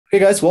Hey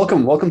guys,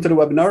 welcome. Welcome to the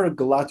webinar.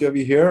 Glad to have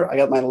you here. I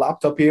got my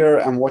laptop here.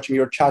 I'm watching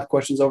your chat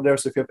questions over there.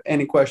 So if you have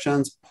any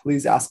questions,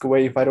 please ask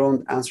away. If I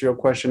don't answer your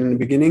question in the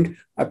beginning,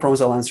 I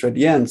promise I'll answer at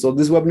the end. So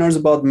this webinar is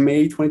about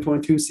May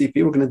 2022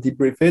 CFE. We're going to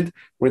debrief it.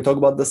 We're going to talk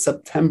about the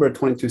September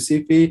 22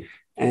 CFE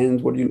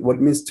and what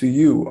it means to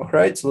you. All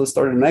right, so let's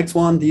start the next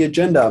one, the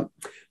agenda.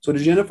 So the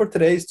agenda for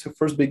today is to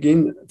first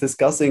begin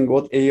discussing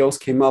what AOs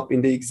came up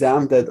in the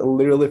exam that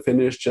literally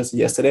finished just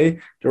yesterday.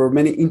 There were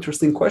many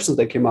interesting questions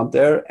that came up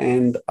there,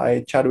 and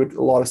I chatted with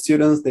a lot of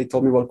students. They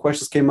told me what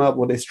questions came up,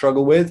 what they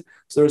struggle with.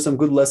 So there are some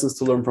good lessons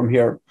to learn from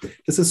here.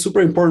 This is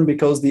super important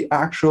because the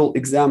actual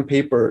exam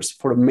papers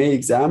for the May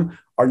exam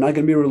are not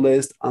going to be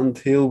released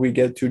until we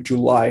get to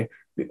July,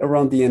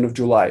 around the end of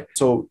July.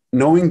 So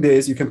knowing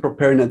this, you can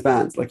prepare in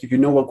advance. Like if you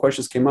know what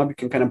questions came up, you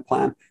can kind of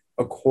plan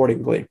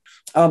accordingly.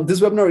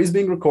 This webinar is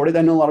being recorded.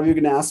 I know a lot of you are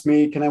going to ask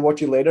me, can I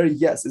watch it later?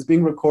 Yes, it's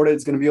being recorded.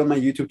 It's going to be on my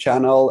YouTube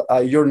channel.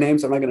 Your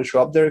names are not going to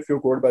show up there if you're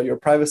worried about your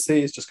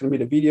privacy. It's just going to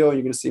be the video.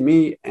 You're going to see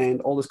me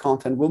and all this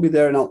content will be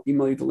there, and I'll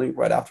email you the link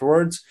right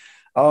afterwards.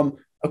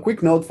 A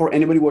quick note for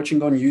anybody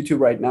watching on YouTube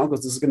right now,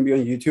 because this is going to be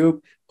on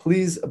YouTube.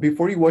 Please,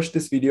 before you watch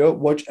this video,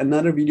 watch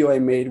another video I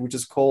made, which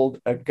is called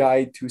A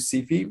Guide to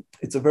CFE.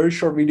 It's a very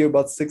short video,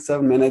 about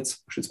 6-7 minutes.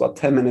 Actually, it's about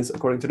 10 minutes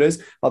according to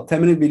this. About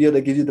 10-minute video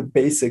that gives you the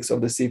basics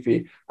of the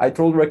CFE. I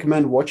totally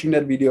recommend watching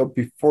that video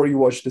before you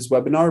watch this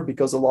webinar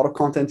because a lot of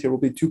content here will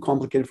be too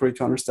complicated for you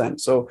to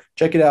understand. So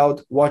check it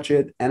out, watch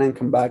it, and then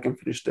come back and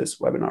finish this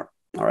webinar.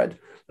 All right,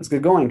 let's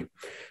get going.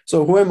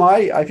 So who am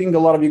I? I think a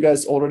lot of you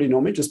guys already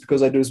know me just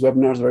because I do these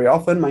webinars very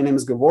often. My name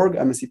is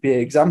Gevorg. I'm a CPA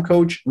exam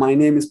coach. My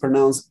name is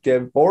pronounced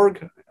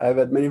Gevorg. I've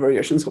had many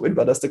variations of it,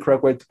 but that's the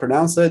correct way to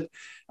pronounce it.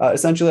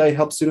 Essentially, I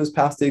help students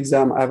pass the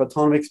exam. I have a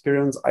ton of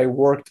experience. I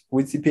worked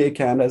with CPA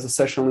Canada as a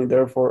session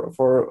leader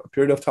for a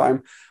period of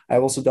time.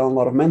 I've also done a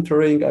lot of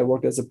mentoring. I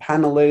worked as a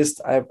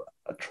panelist. I have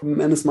a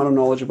tremendous amount of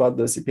knowledge about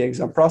the CPA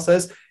exam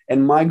process.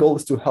 And my goal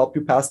is to help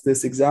you pass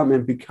this exam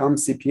and become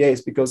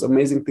CPAs because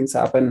amazing things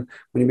happen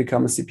when you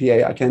become a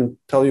CPA. I can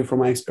tell you from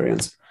my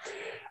experience.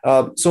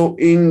 So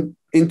in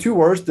 2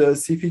 words, the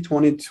CFE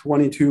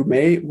 2022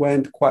 May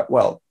went quite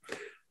well.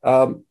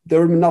 There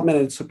were not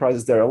many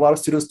surprises there. A lot of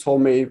students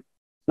told me,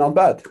 not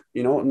bad,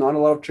 not a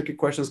lot of tricky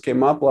questions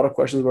came up. A lot of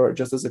questions were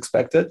just as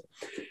expected.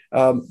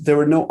 There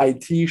were no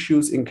IT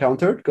issues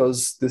encountered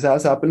because this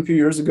has happened a few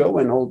years ago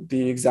when all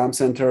the exam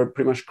center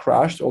pretty much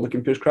crashed, all the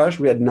computers crashed.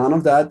 We had none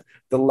of that.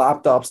 The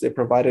laptops they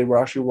provided were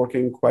actually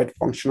working quite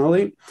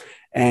functionally,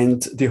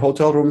 and the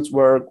hotel rooms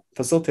were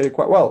facilitated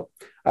quite well.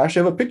 I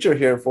actually have a picture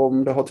here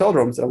from the hotel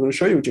rooms I'm going to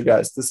show you with you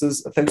guys. This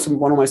is thanks to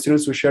one of my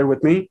students who shared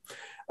with me.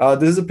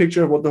 This is a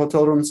picture of what the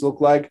hotel rooms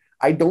look like.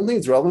 I don't think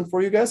it's relevant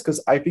for you guys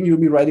because I think you'll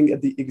be writing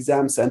at the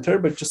exam center,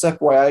 but just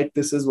FYI,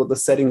 this is what the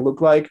setting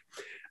looked like.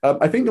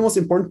 I think the most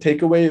important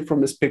takeaway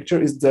from this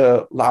picture is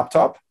the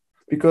laptop,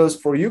 because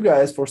for you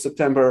guys for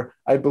September,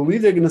 I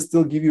believe they're going to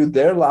still give you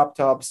their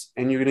laptops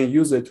and you're going to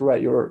use it to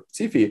write your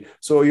CFE.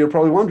 So you're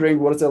probably wondering,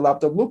 what does the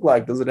laptop look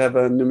like? Does it have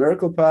a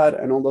numerical pad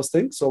and all those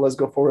things? So let's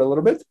go forward a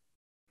little bit.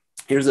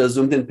 Here's a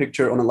zoomed in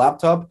picture on a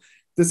laptop.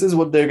 This is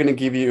what they're going to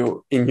give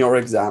you in your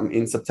exam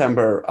in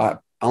September,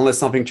 unless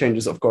something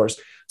changes, of course.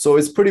 So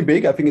it's pretty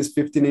big. I think it's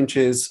 15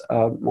 inches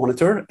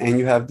monitor, and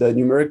you have the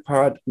numeric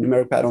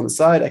pad on the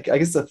side. I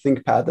guess the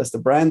ThinkPad, that's the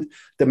brand.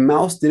 The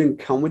mouse didn't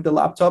come with the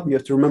laptop. You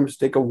have to remember to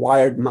take a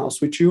wired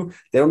mouse with you.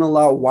 They don't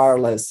allow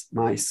wireless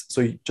mice.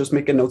 So you just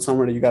make a note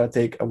somewhere that you got to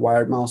take a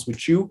wired mouse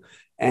with you,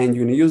 and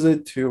you're going to use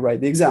it to write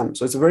the exam.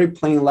 So it's a very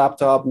plain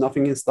laptop,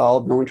 nothing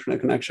installed, no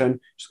internet connection.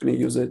 Just going to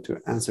use it to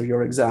answer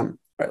your exam.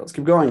 All right, let's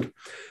keep going.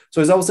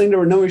 So as I was saying, there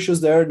were no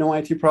issues there, no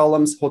IT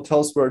problems.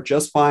 Hotels were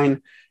just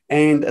fine.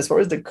 And as far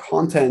as the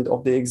content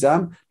of the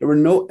exam, there were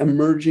no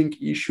emerging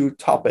issue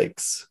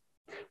topics.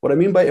 What I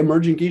mean by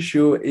emerging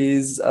issue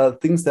is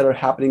things that are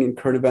happening in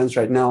current events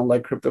right now,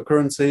 like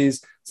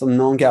cryptocurrencies, some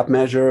non-GAAP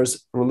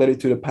measures related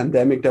to the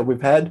pandemic that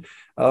we've had.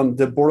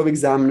 The Board of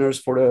Examiners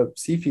for the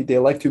CFE, they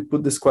like to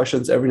put these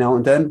questions every now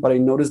and then, but I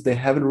noticed they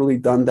haven't really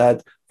done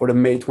that for the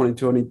May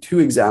 2022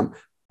 exam.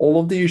 All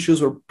of the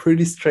issues were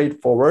pretty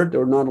straightforward.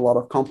 There were not a lot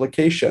of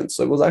complications.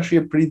 So it was actually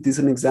a pretty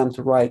decent exam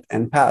to write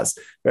and pass.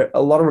 There are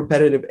a lot of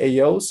repetitive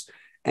AOs.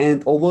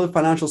 And although the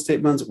financial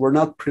statements were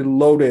not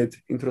preloaded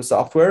into the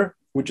software,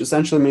 which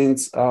essentially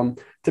means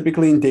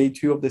typically in day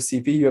 2 of the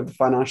CFE, you have the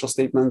financial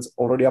statements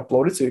already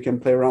uploaded so you can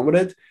play around with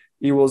it.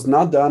 It was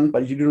not done,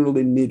 but you didn't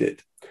really need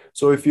it.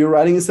 So if you're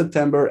writing in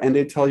September and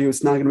they tell you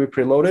it's not going to be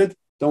preloaded,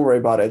 don't worry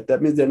about it.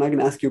 That means they're not going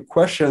to ask you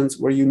questions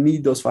where you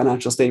need those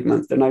financial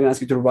statements. They're not going to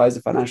ask you to revise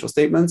the financial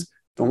statements.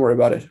 Don't worry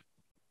about it.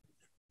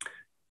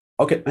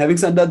 Okay, having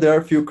said that, there are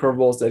a few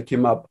curveballs that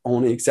came up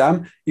on the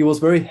exam. It was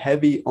very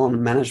heavy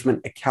on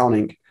management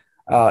accounting.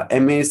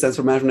 MA stands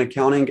for management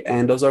accounting,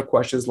 and those are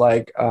questions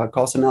like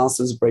cost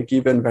analysis,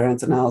 break-even,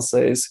 variance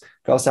analysis,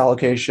 cost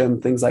allocation,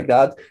 things like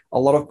that. A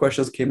lot of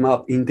questions came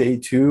up in day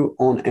 2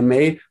 on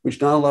MA, which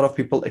not a lot of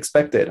people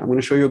expected. I'm going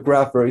to show you a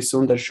graph very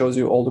soon that shows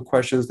you all the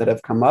questions that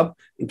have come up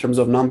in terms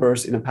of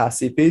numbers in the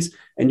past CPs,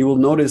 and you will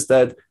notice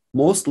that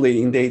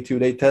Mostly in day 2,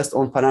 they test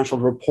on financial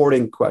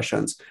reporting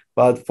questions.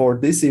 But for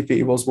this CFE,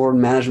 it was more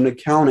management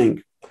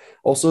accounting.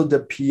 Also, the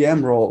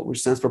PM role, which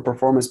stands for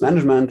performance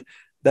management,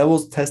 that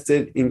was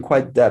tested in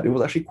quite depth. It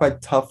was actually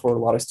quite tough for a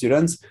lot of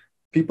students.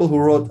 People who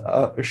wrote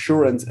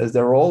assurance as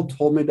their role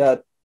told me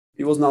that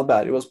it was not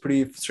bad. It was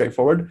pretty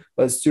straightforward.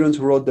 But students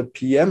who wrote the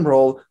PM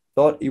role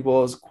thought it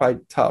was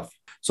quite tough.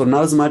 So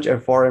not as much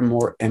FR and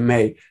more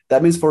MA.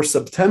 That means for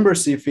September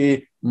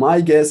CFE,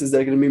 my guess is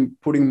they're going to be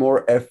putting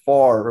more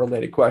FR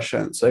related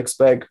questions. So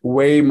expect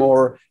way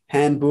more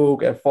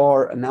handbook,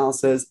 FR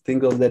analysis,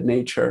 things of that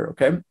nature.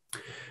 Okay.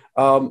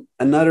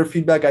 Another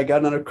feedback I got,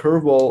 another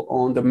curveball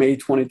on the May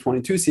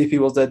 2022 CFE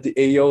was that the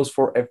AOs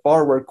for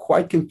FR were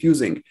quite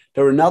confusing.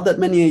 There were not that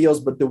many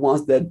AOs, but the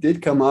ones that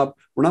did come up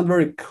were not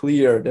very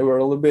clear. They were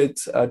a little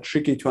bit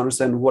tricky to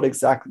understand what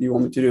exactly you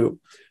want me to do.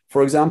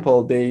 For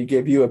example, they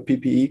gave you a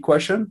PPE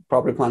question,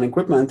 property, plant, and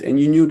equipment, and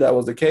you knew that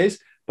was the case,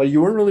 but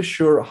you weren't really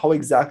sure how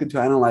exactly to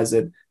analyze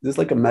it. Is this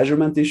like a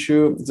measurement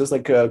issue? Is this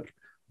like a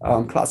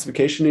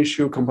classification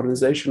issue,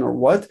 componentization, or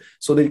what?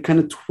 So they kind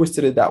of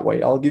twisted it that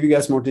way. I'll give you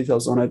guys more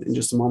details on it in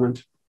just a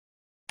moment.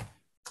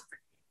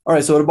 All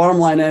right, so the bottom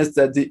line is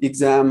that the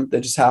exam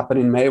that just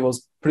happened in May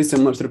was pretty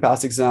similar to the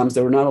past exams.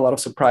 There were not a lot of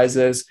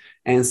surprises,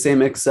 and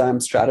same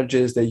exam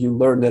strategies that you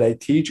learned that I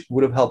teach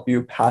would have helped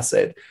you pass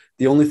it.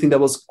 The only thing that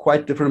was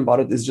quite different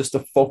about it is just the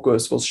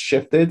focus was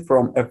shifted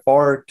from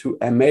FR to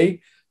MA.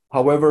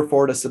 However,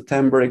 for the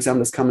September exam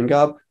that's coming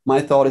up,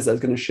 my thought is that's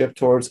going to shift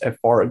towards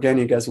FR. Again,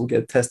 you guys will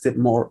get tested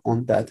more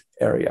on that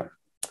area.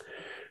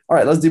 All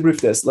right, let's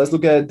debrief this. Let's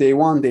look at day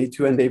 1, day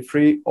 2, and day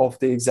 3 of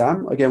the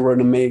exam. Again, we're in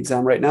the May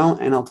exam right now,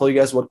 and I'll tell you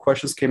guys what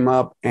questions came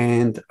up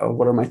and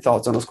what are my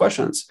thoughts on those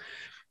questions.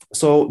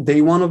 So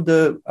day 1 of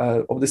the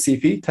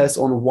CFE tests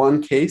on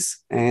one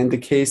case, and the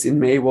case in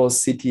May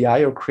was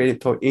CTI or Creative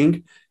Toy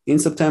Inc. In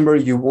September,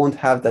 you won't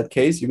have that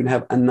case. You can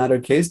have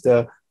another case,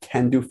 the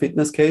Can Do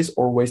Fitness case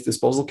or waste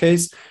disposal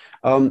case.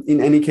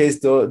 In any case,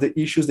 the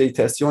issues they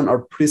test you on are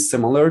pretty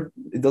similar.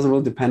 It doesn't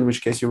really depend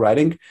which case you're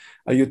writing.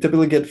 You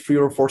typically get 3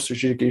 or 4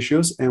 strategic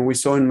issues, and we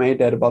saw in May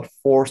that about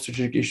 4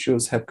 strategic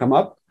issues have come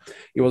up.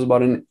 It was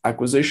about an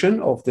acquisition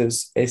of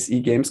this SE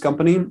Games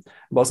company,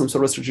 about some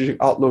sort of strategic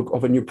outlook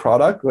of a new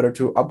product, whether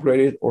to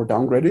upgrade it or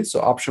downgrade it. So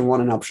option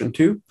 1 and option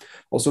 2.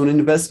 Also an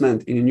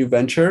investment in a new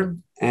venture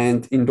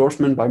and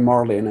endorsement by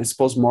Marley. And I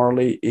suppose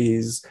Marley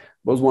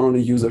was one of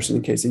the users in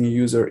the case, and a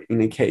user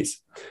in a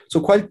case. So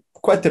quite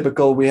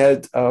typical. We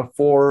had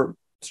 4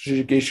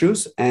 strategic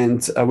issues,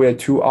 and we had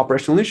 2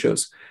 operational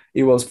issues.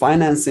 It was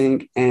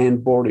financing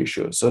and board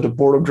issues. So the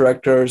board of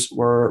directors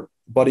were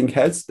butting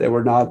heads. They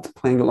were not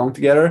playing along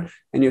together,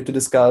 and you had to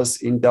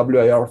discuss in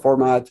WIR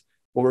format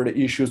what were the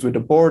issues with the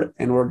board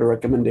and what were the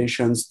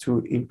recommendations to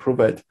improve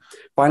it.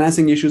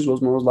 Financing issues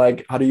was more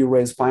like, how do you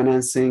raise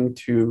financing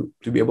to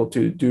be able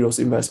to do those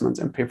investments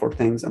and pay for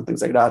things and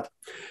things like that.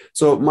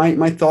 So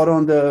my thought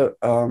on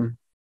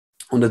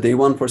the day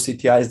 1 for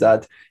CTI is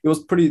that it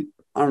was pretty,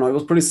 it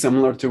was pretty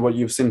similar to what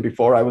you've seen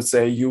before. I would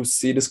say you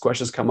see these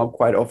questions come up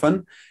quite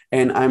often.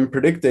 And I'm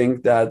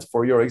predicting that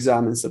for your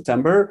exam in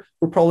September,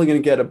 we're probably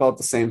going to get about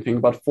the same thing,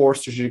 about 4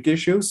 strategic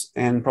issues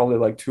and probably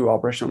like 2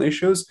 operational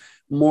issues.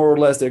 More or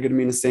less, they're going to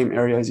be in the same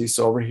area as you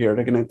saw over here.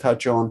 They're going to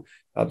touch on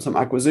some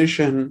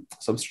acquisition,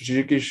 some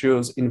strategic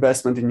issues,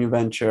 investment in new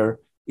venture,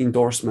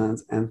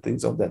 endorsements, and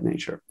things of that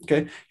nature.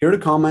 Okay, here are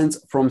the comments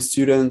from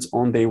students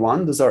on day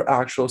 1. These are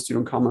actual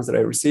student comments that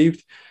I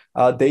received.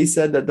 They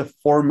said that the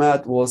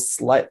format was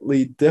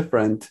slightly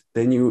different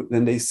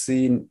than they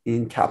seen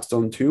in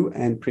Capstone 2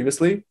 and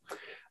previously.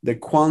 The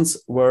quants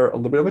were a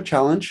little bit of a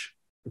challenge.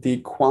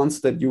 The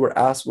quants that you were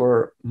asked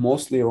were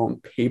mostly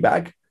around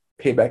payback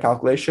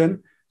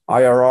calculation,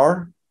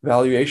 IRR,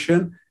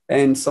 valuation,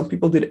 and some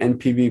people did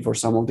NPV for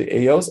some of the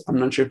AOs. I'm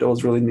not sure if that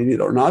was really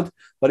needed or not,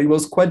 but it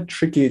was quite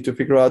tricky to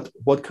figure out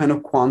what kind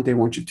of quant they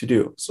want you to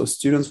do. So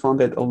students found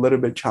that a little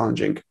bit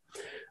challenging.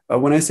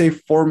 When I say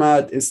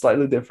format is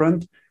slightly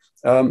different,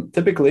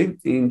 typically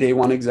in day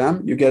 1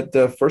 exam, you get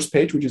the first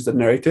page, which is the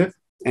narrative,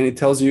 and it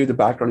tells you the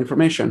background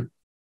information.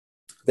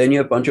 Then you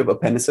have a bunch of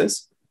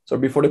appendices. So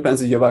before the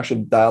appendices, you have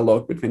actually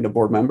dialogue between the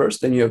board members.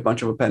 Then you have a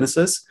bunch of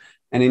appendices.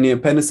 And in the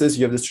appendices,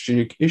 you have the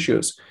strategic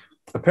issues.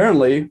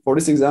 Apparently, for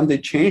this exam, they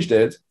changed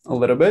it a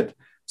little bit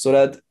so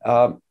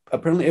that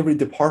apparently every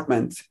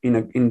department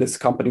in this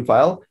company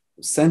file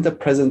sent a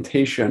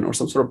presentation or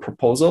some sort of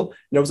proposal.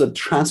 There was a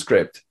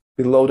transcript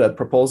below that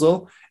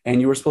proposal, and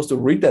you were supposed to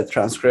read that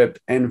transcript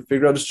and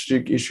figure out the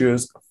strategic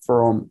issues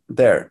from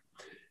there.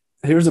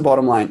 Here's the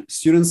bottom line.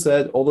 Students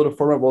said, although the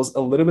format was a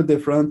little bit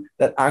different,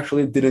 that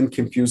actually didn't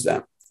confuse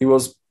them. It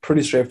was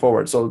pretty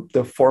straightforward. So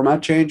the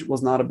format change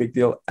was not a big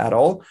deal at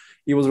all.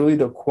 It was really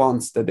the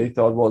quants that they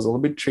thought was a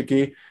little bit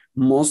tricky.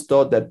 Most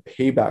thought that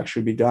payback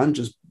should be done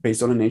just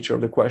based on the nature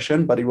of the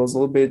question, but it was a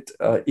little bit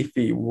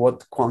iffy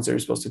what quants are you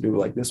supposed to do,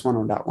 like this one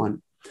or that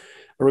one.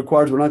 The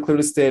requirements were not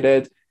clearly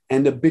stated.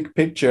 And the big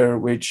picture,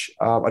 which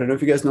I don't know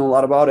if you guys know a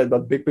lot about it,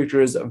 but big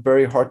picture is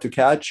very hard to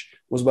catch,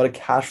 was about a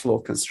cash flow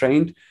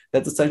constraint.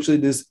 That's essentially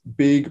this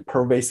big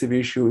pervasive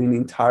issue in the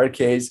entire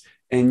case.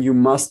 and you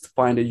must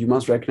find it, you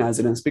must recognize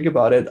it and speak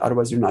about it.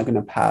 Otherwise, you're not going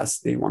to pass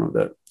day one of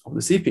the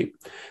CFE.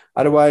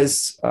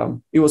 Otherwise,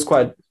 it was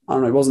quite, I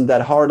don't know, it wasn't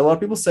that hard. A lot of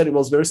people said it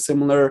was very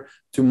similar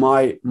to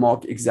my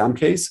mock exam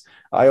case.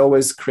 I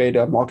always create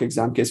a mock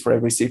exam case for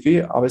every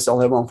CFE. Obviously, I'll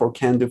have one for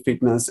can-do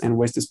fitness and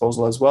waste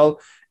disposal as well.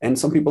 And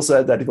some people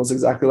said that it was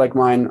exactly like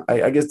mine.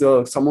 I guess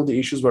some of the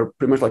issues were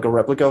pretty much like a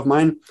replica of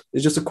mine.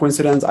 It's just a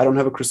coincidence. I don't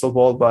have a crystal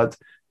ball, but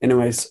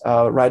anyways,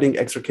 writing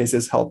extra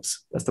cases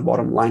helps. That's the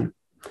bottom line.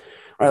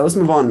 All right, let's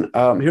move on.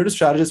 Here are the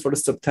strategies for the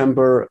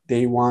September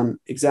day one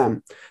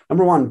exam.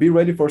 Number one, be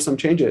ready for some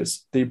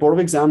changes. The Board of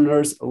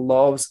Examiners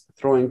loves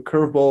throwing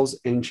curveballs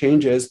and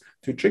changes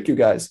to trick you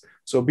guys.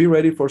 So be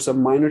ready for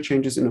some minor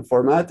changes in the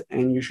format,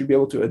 and you should be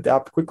able to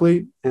adapt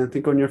quickly and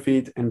think on your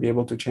feet and be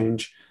able to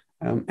change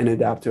and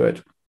adapt to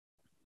it.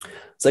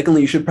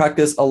 Secondly, you should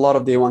practice a lot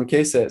of day one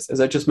cases. As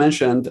I just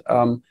mentioned,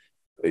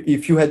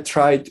 if you had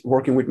tried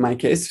working with my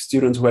case,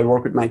 students who had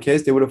worked with my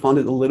case, they would have found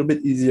it a little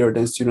bit easier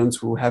than students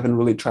who haven't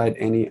really tried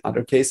any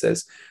other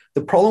cases.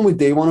 The problem with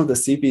day one of the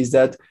CFE is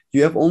that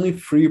you have only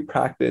free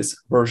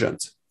practice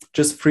versions,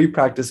 just free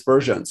practice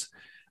versions.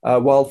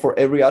 While for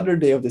every other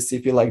day of the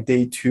CFE, like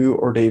day 2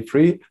 or day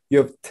 3, you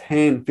have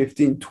 10,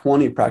 15,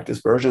 20 practice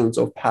versions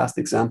of past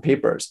exam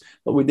papers.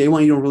 But with day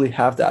one, you don't really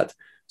have that.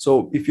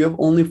 So if you have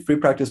only free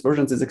practice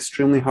versions, it's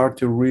extremely hard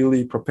to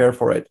really prepare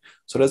for it.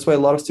 So that's why a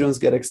lot of students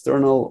get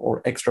external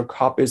or extra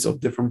copies of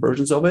different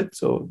versions of it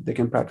so they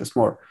can practice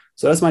more.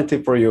 So that's my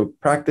tip for you.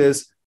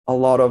 Practice a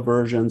lot of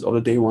versions of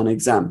the day one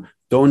exam.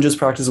 Don't just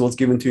practice what's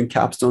given to you in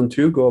capstone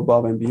 2, go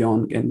above and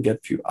beyond and get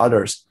a few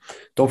others.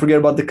 Don't forget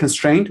about the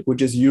constraint,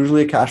 which is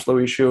usually a cash flow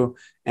issue,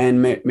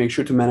 and make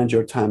sure to manage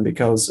your time,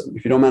 because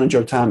if you don't manage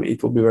your time,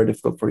 it will be very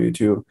difficult for you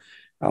to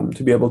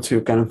be able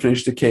to kind of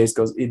finish the case,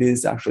 because it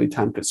is actually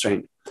time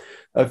constrained.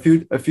 A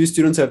few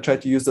students have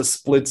tried to use the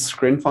split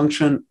screen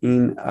function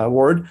in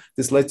Word.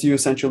 This lets you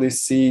essentially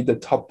see the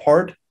top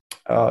part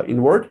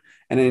in Word,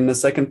 and then in the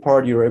second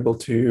part, you're able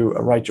to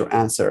write your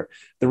answer.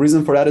 The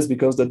reason for that is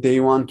because the day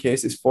one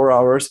case is 4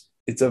 hours.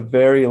 It's a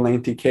very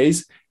lengthy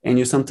case, and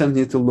you sometimes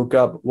need to look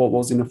up what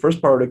was in the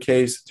first part of the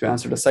case to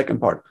answer the second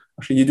part.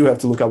 Actually, you do have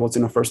to look up what's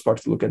in the first part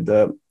to look at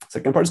the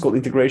second part. It's called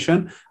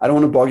integration. I don't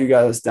want to bog you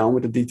guys down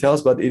with the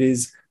details, but it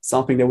is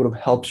something that would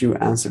have helped you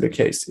answer the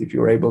case if you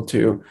were able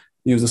to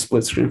use the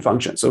split screen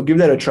function. So give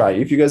that a try.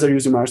 If you guys are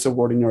using Microsoft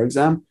Word in your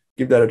exam,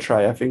 give that a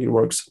try. I think it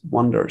works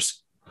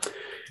wonders.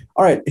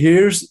 All right,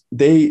 here's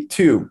day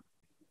 2.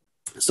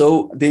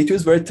 So day 2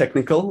 is very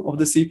technical of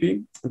the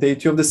CFE. Day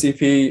 2 of the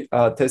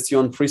CFE tests you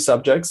on 3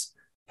 subjects: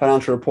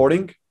 financial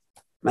reporting,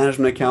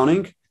 management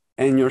accounting,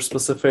 and your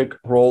specific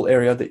role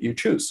area that you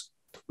choose,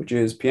 which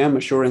is PM,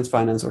 assurance,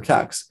 finance, or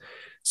tax.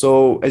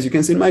 So as you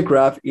can see in my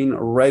graph in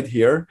red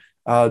here,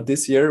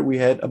 this year we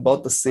had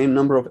about the same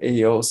number of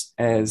AOs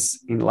as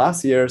in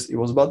last year's. It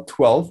was about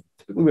 12.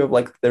 Typically we have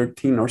like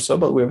 13 or so,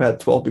 but we've had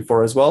 12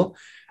 before as well.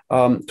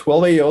 12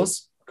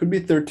 AOs, could be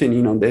 13,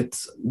 you know,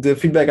 the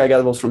feedback I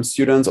got was from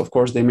students. Of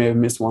course, they may have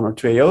missed 1 or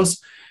 2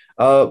 AOs.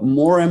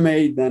 More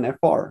MA than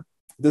FR.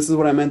 This is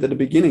what I meant at the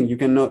beginning.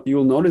 You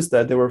will notice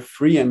that there were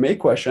 3 MA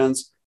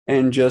questions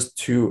and just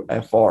 2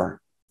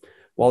 FR.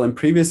 While in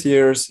previous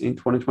years, in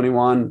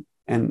 2021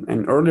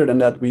 and earlier than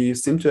that, we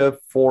seem to have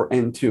 4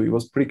 and 2. It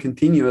was pretty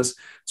continuous.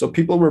 So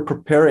people were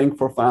preparing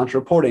for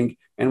financial reporting.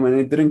 And when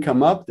it didn't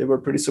come up, they were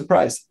pretty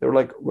surprised. They were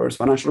like, where's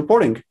financial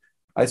reporting?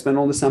 I spent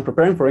all this time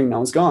preparing for it,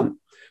 now it's gone.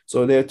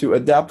 So they had to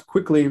adapt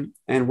quickly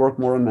and work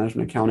more on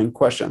management accounting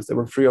questions. There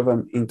were 3 of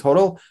them in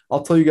total.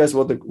 I'll tell you guys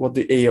what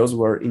the AOs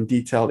were in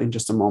detail in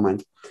just a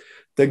moment.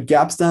 The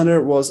gap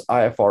standard was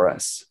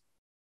IFRS.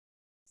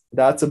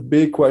 That's a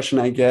big question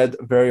I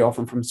get very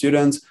often from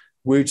students.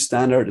 Which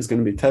standard is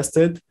going to be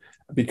tested?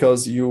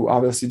 Because you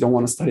obviously don't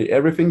want to study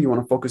everything. You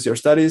want to focus your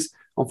studies.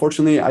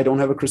 Unfortunately, I don't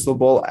have a crystal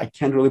ball. I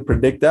can't really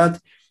predict that.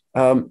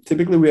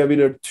 Typically, we have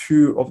either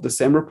 2 of the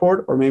same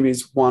report, or maybe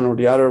it's one or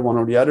the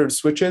other. It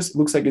switches. It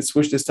looks like it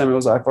switched this time. It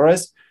was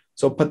IFRS.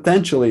 So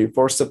potentially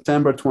for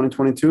September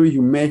 2022,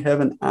 you may have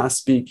an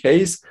ASPE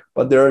case,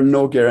 but there are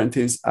no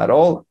guarantees at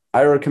all.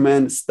 I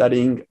recommend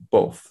studying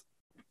both.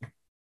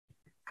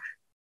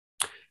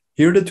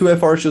 Here are the 2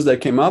 FR issues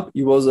that came up.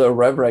 It was a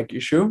RevRec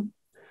issue.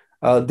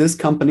 This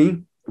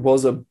company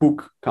was a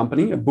book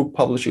company, a book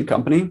publishing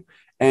company,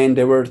 and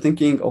they were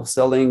thinking of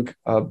selling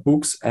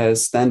books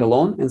as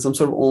standalone and some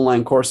sort of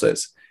online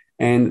courses.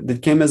 And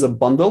it came as a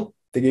bundle.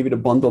 They gave it a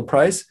bundle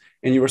price,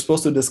 and you were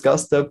supposed to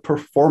discuss the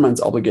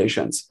performance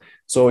obligations.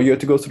 So you had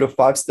to go through the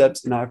 5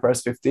 steps in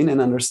IFRS 15,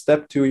 and under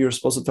step 2, you're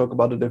supposed to talk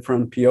about the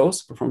different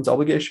POs, performance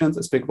obligations,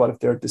 and speak about if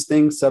they're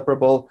distinct,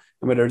 separable,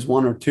 and whether it's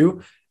 1 or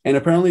 2. And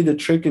apparently the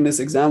trick in this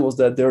exam was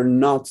that they're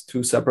not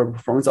 2 separate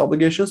performance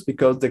obligations,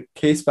 because the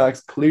case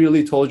facts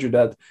clearly told you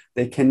that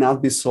they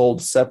cannot be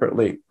sold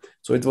separately.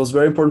 So it was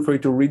very important for you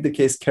to read the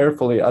case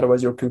carefully,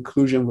 otherwise your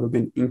conclusion would have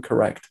been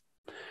incorrect.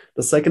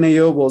 The second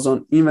AO was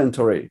on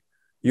inventory.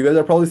 You guys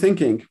are probably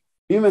thinking,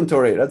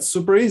 inventory, that's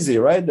super easy,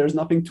 right? There's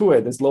nothing to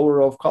it. It's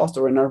lower of cost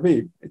or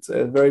NRV. It's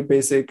a very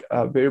basic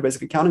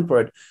accounting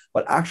for it.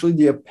 But actually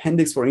the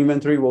appendix for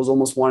inventory was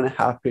almost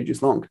 1.5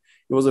 pages long.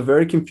 It was a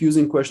very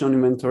confusing question on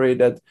inventory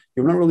that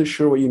you're not really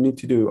sure what you need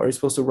to do. Are you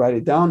supposed to write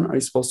it down? Are you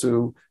supposed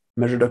to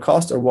measure the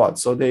cost or what?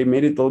 So they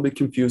made it a little bit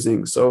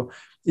confusing. So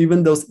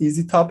even those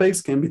easy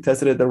topics can be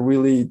tested at a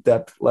really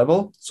depth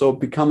level. So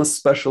become a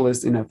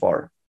specialist in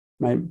FR.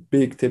 My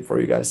big tip for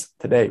you guys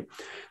today.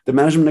 The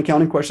management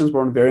accounting questions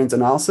were on variance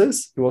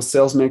analysis. It was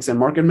sales mix and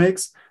market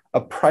mix. A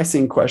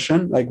pricing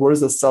question, like what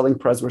is the selling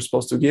price we're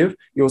supposed to give?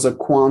 It was a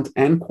quant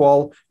and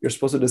qual. You're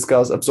supposed to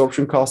discuss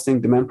absorption costing,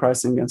 demand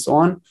pricing, and so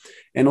on.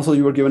 And also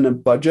you were given a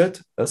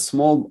budget, a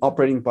small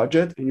operating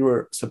budget, and you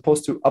were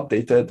supposed to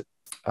update it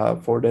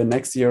for the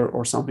next year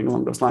or something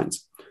along those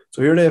lines.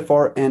 So here are the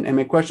FR and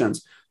MA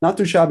questions. Not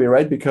too shabby,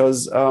 right?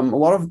 Because a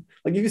lot of,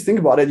 like if you think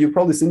about it, you've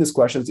probably seen these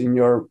questions in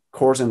your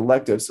course and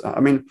electives. I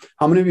mean,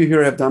 how many of you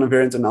here have done a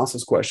variance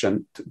analysis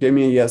question? Give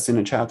me a yes in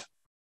the chat.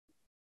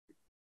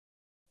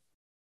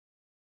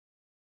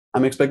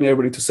 I'm expecting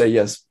everybody to say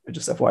yes,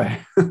 just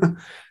FYI.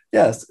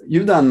 Yes,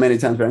 you've done many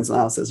times variance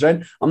analysis,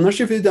 right? I'm not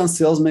sure if you've done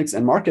sales mix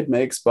and market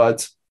mix,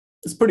 but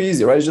it's pretty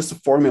easy, right? It's just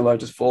a formula,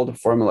 just follow the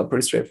formula,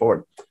 pretty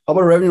straightforward. How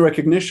about revenue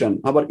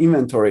recognition? How about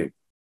inventory?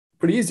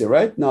 Pretty easy,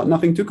 right? No,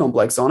 nothing too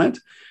complex on it.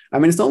 I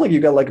mean, it's not like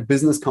you got like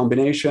business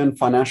combination,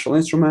 financial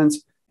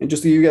instruments. And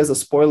just to give you guys a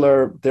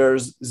spoiler,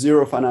 there's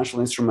 0 financial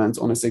instruments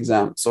on this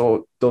exam.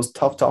 So those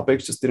tough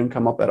topics just didn't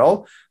come up at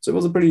all. So it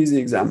was a pretty easy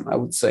exam, I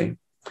would say.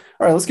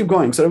 All right, let's keep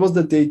going. So that was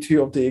the day 2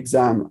 of the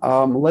exam.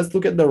 Let's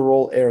look at the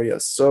role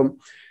areas. So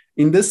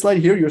in this slide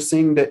here, you're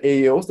seeing the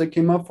AOs that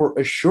came up for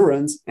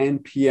assurance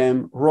and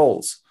PM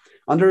roles.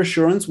 Under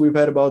assurance, we've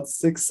had about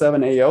 6,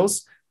 7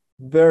 AOs.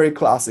 Very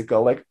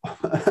classical, like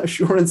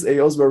assurance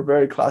AOs were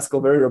very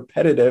classical, very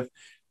repetitive.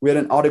 We had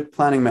an audit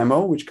planning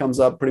memo, which comes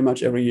up pretty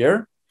much every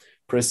year.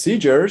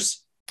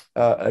 Procedures,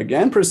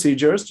 again,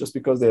 procedures, just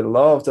because they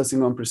love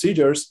testing on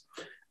procedures.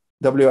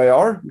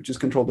 WIR, which is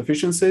control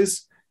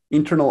deficiencies.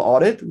 Internal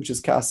audit, which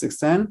is CAS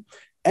 610.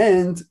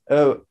 And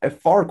a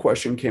FR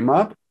question came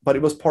up, but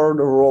it was part of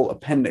the role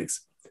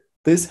appendix.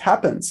 This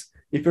happens.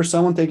 If you're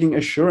someone taking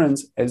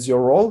assurance as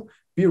your role,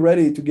 be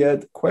ready to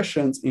get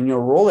questions in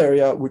your role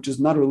area, which is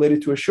not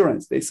related to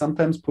assurance. They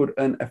sometimes put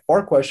an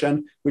FR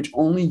question, which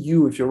only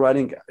you, if you're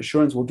writing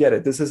assurance, will get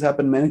it. This has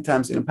happened many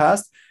times in the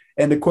past.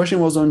 And the question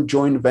was on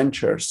joint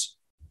ventures.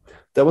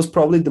 That was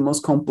probably the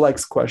most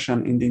complex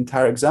question in the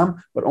entire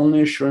exam, but only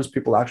assurance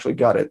people actually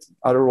got it.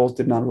 Other roles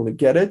did not really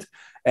get it.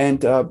 And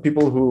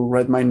people who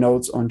read my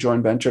notes on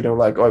joint venture, they were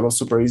like, oh, it was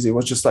super easy. It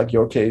was just like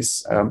your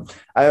case.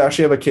 I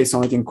actually have a case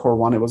on it in Core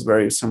 1. It was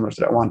very similar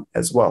to that one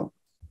as well.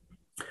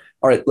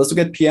 All right, let's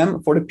look at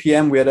PM. For the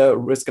PM, we had a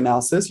risk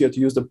analysis. You had to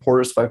use the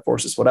Porter's 5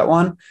 forces for that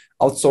one.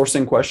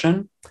 Outsourcing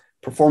question,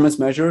 performance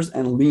measures,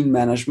 and lean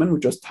management,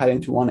 which was tied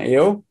into one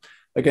AO.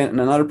 Again,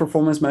 another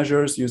performance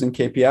measures using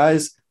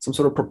KPIs, some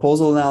sort of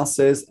proposal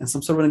analysis, and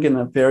some sort of, again,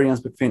 a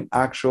variance between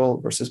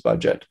actual versus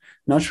budget.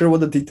 Not sure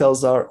what the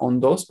details are on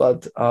those,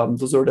 but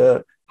those are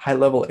the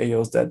high-level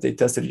AOs that they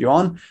tested you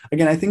on.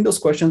 Again, I think those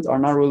questions are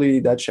not really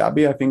that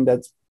shabby. I think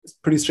that's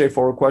pretty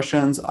straightforward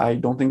questions. I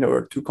don't think they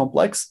were too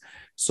complex.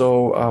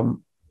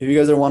 So if you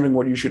guys are wondering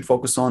what you should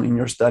focus on in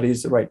your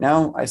studies right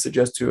now, I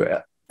suggest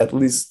to at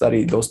least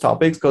study those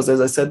topics because,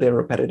 as I said, they're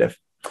repetitive.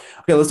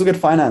 Okay, let's look at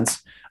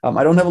finance.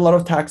 I don't have a lot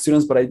of tax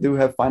students, but I do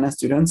have finance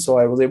students. So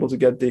I was able to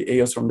get the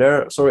AOs from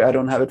there. Sorry, I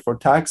don't have it for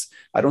tax.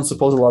 I don't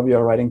suppose a lot of you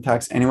are writing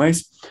tax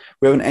anyways.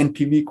 We have an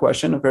NPV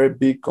question, a very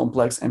big,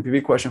 complex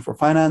NPV question for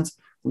finance,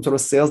 some sort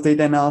of sales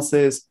data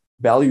analysis,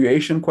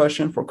 valuation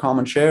question for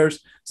common shares,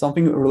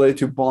 something related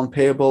to bond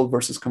payable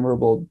versus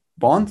convertible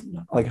bond,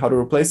 like how to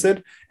replace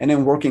it, and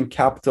then working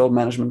capital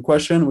management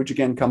question, which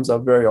again comes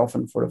up very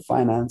often for the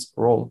finance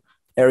role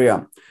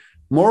area.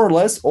 More or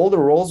less, all the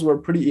roles were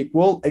pretty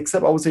equal,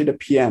 except I would say the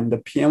PM. The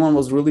PM one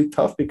was really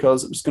tough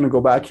because I'm just going to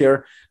go back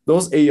here.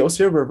 Those AOs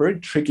here were very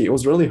tricky. It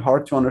was really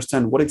hard to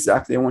understand what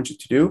exactly they want you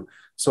to do.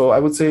 So I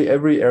would say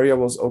every area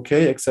was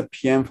okay, except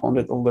PM found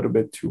it a little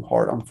bit too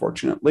hard,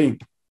 unfortunately.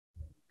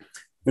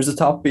 Here's the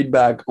top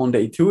feedback on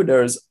day 2.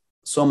 There's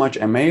so much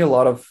MA. A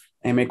lot of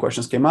MA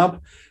questions came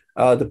up.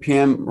 The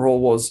PM role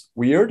was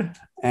weird,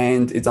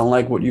 and it's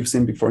unlike what you've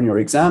seen before in your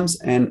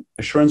exams. And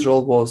assurance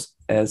role was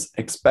as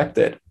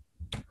expected.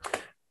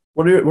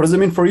 What does it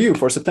mean for you,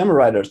 for September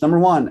writers? Number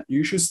 1,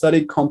 you should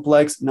study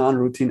complex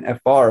non-routine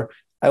FR.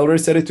 I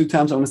already said it 2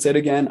 times. I'm going to say it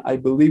again. I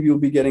believe you'll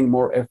be getting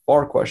more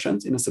FR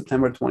questions in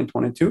September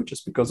 2022,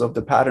 just because of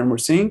the pattern we're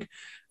seeing.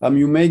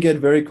 You may get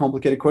very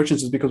complicated questions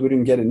just because we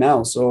didn't get it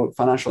now. So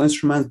financial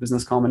instruments,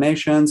 business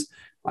combinations,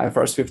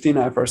 IFRS 15,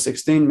 IFRS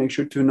 16, make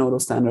sure to know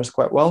those standards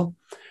quite well.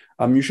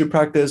 You should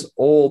practice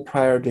all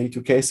prior day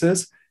 2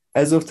 cases.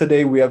 As of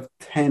today, we have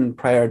 10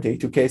 prior day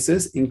 2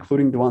 cases,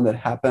 including the one that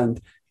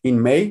happened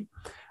in May.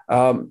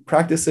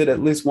 Practice it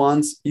at least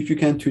once. If you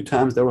can, 2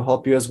 times, that will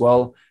help you as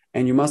well.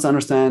 And you must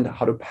understand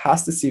how to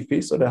pass the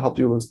CFE, so that helps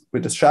you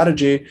with the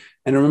strategy.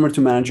 And remember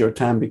to manage your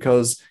time,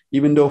 because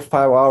even though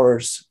 5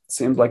 hours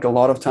seems like a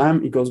lot of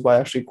time, it goes by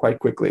actually quite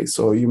quickly.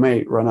 So you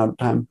may run out of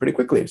time pretty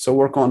quickly. So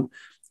work on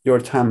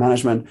your time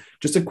management.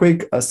 Just a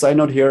quick side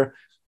note here.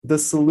 The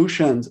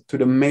solutions to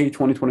the May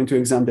 2022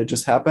 exam that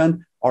just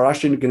happened are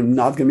actually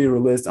not going to be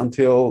released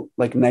until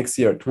like next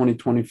year,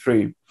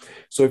 2023.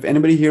 So if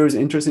anybody here is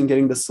interested in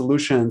getting the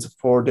solutions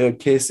for the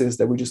cases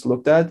that we just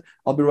looked at,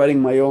 I'll be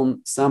writing my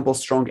own sample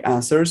strong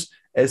answers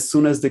as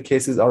soon as the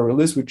cases are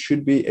released, which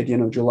should be at the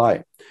end of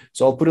July.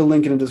 So I'll put a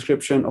link in the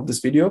description of this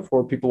video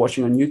for people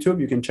watching on YouTube.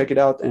 You can check it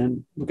out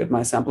and look at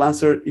my sample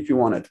answer if you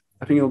want it.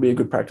 I think it'll be a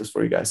good practice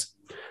for you guys.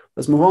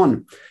 Let's move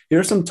on. Here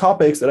are some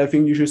topics that I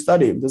think you should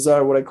study. These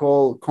are what I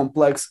call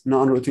complex,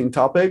 non-routine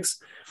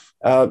topics.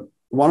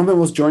 One of them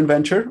was joint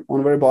venture on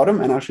the very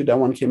bottom, and actually that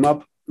one came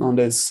up on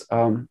this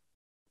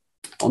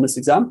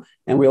exam.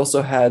 And we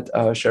also had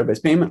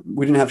share-based payment.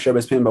 We didn't have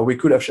share-based payment, but we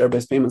could have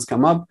share-based payments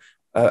come up.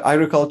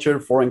 Agriculture,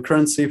 foreign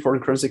currency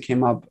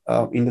came up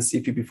in the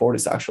CFE before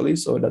this actually,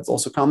 so that's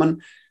also common.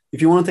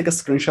 If you want to take a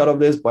screenshot of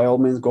this, by all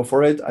means, go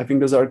for it. I think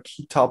those are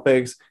key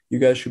topics you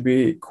guys should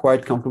be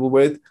quite comfortable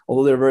with.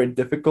 Although they're very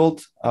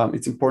difficult,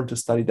 it's important to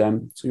study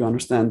them so you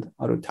understand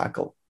how to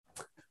tackle.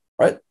 All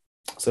right,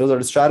 so those are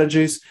the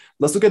strategies.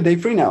 Let's look at day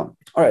 3 now.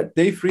 All right,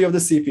 day 3 of the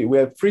CFE. We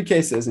have 3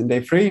 cases in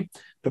day 3.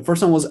 The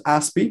first one was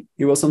ASPI.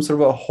 It was some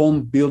sort of a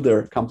home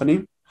builder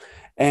company.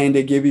 And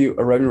they give you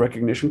a revenue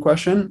recognition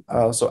question.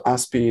 So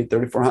ASPI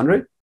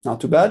 3400,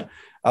 not too bad.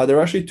 There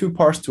are actually 2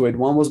 parts to it.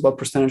 One was about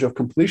percentage of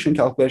completion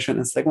calculation,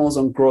 and second one was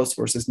on gross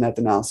versus net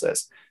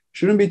analysis.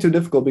 Shouldn't be too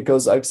difficult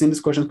because I've seen this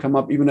question come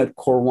up even at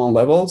core 1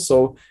 level.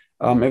 So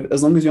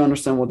as long as you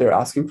understand what they're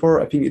asking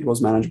for, I think it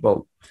was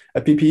manageable.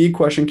 A PPE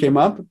question came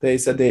up. They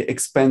said they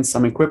expend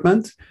some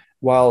equipment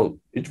while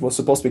it was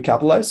supposed to be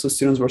capitalized. So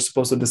students were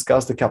supposed to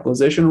discuss the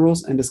capitalization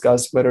rules and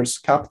discuss whether it's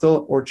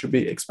capital or it should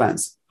be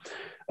expense.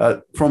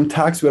 From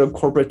tax, we had a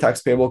corporate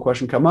tax payable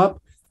question come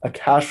up, a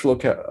cash flow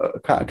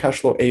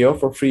AO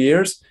for 3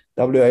 years,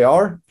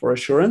 WIR for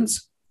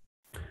assurance.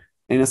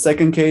 In a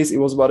second case, it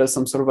was about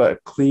some sort of a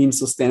clean,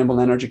 sustainable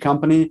energy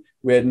company.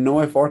 We had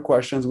no FR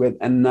questions. We had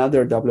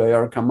another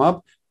WIR come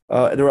up.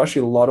 There were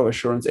actually a lot of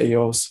assurance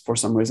AOs for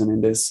some reason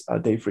in this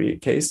day 3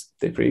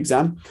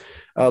 exam.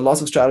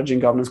 Lots of strategy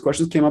and governance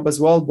questions came up as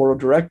well. Board of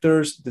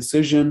directors,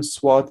 decision,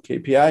 SWOT,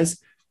 KPIs.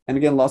 And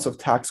again, lots of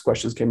tax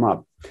questions came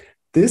up.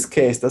 This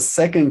case, the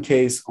second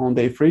case on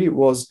day 3,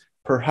 was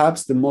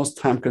perhaps the most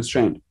time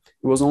constrained.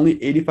 It was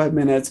only 85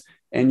 minutes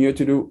and you had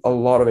to do a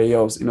lot of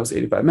AOs in those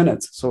 85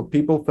 minutes. So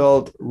people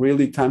felt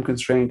really time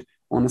constrained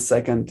on the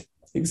second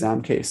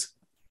exam case.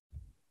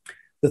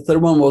 The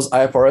third one was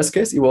IFRS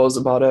case. It was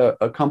about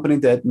a company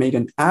that made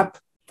an app,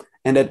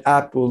 and that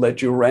app will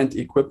let you rent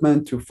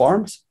equipment to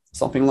farms,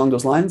 something along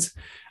those lines.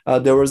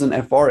 There was an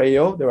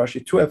FRAO. There were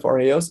actually 2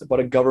 FRAOs about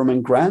a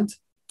government grant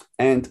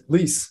and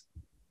lease.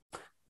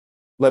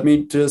 Let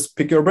me just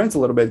pick your brains a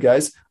little bit,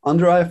 guys.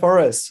 Under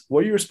IFRS,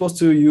 what are you supposed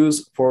to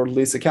use for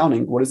lease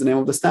accounting? What is the name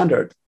of the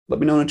standard? Let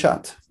me know in the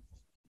chat.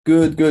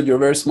 Good. You're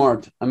very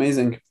smart.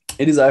 Amazing.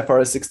 It is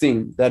IFRS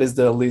 16. That is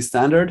the lease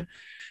standard.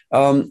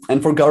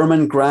 And for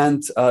government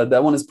grant,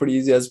 that one is pretty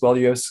easy as well.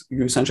 You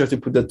essentially have to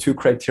put the 2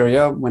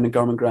 criteria when a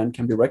government grant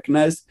can be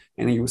recognized,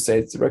 and you say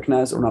it's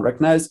recognized or not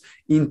recognized.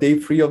 In day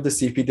 3 of the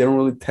CFE, they don't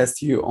really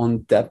test you on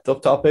depth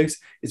of topics.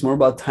 It's more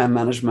about time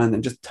management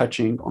and just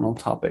touching on all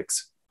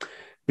topics.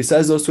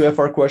 Besides those 2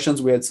 FR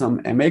questions, we had some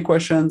MA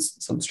questions,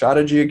 some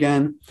strategy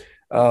again.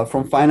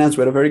 From finance,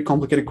 we had a very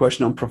complicated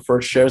question on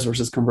preferred shares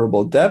versus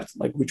convertible debt,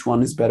 like which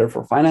one is better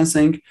for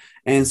financing,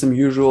 and some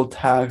usual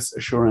tax,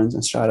 assurance,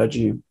 and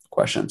strategy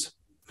questions.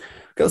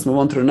 Okay, let's move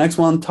on to the next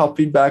one. Top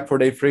feedback for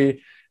day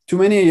 3. Too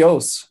many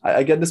AOs.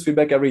 I get this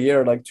feedback every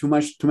year, like too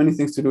many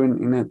things to do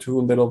in a too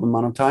little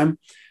amount of time.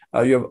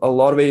 You have a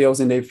lot of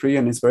AOs in day 3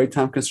 and it's very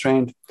time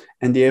constrained,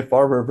 and the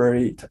FR were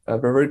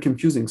very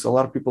confusing. So a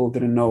lot of people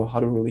didn't know how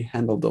to really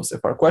handle those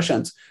FR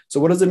questions. So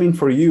what does it mean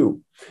for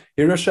you?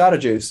 Here are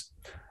strategies.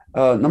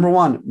 Number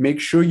 1, make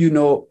sure you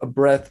know a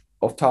breadth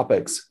of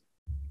topics.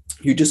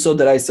 You just saw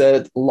that I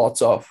said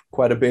lots of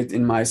quite a bit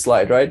in my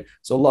slide, right?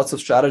 So lots of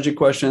strategy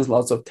questions,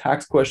 lots of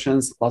tax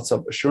questions, lots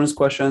of assurance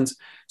questions.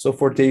 So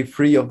for day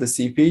 3 of the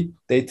CFE,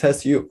 they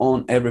test you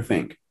on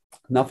everything.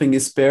 Nothing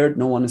is spared,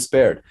 no one is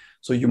spared.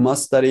 So you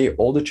must study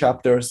all the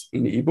chapters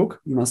in the ebook.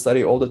 You must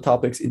study all the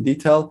topics in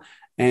detail,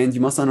 and you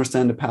must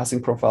understand the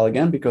passing profile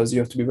again, because you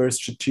have to be very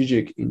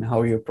strategic in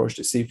how you approach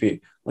the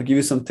CFE. I'll give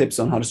you some tips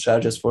on how to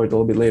strategize for it a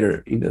little bit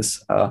later in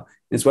this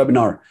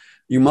webinar.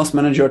 You must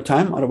manage your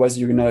time, otherwise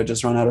you're gonna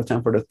just run out of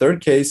time for the 3rd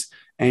case.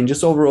 And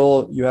just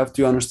overall, you have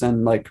to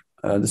understand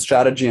the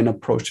strategy and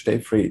approach to day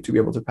 3 to be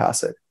able to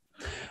pass it.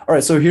 All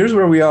right, so here's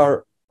where we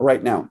are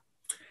right now.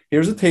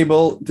 Here's a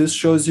table. This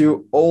shows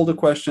you all the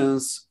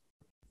questions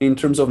in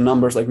terms of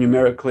numbers, like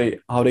numerically,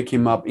 how they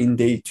came up in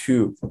day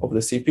 2 of the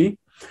CFE.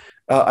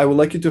 I would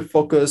like you to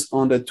focus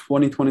on the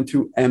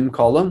 2022 M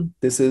column.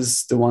 This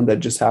is the one that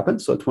just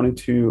happened, so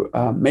 22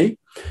 May.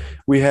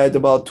 We had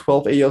about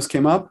 12 AOs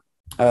came up,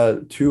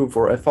 2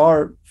 for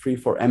FR, 3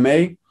 for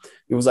MA.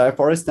 It was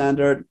IFRS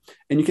standard.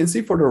 And you can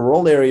see for the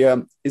role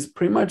area is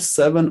pretty much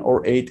 7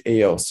 or 8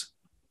 AOs.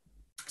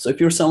 So if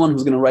you're someone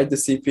who's going to write the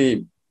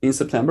CFE in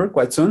September,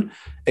 quite soon,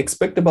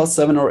 expect about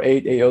 7 or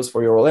 8 AOs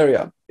for your role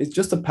area. It's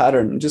just a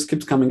pattern. It just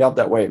keeps coming up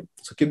that way.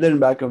 So keep that in the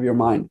back of your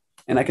mind.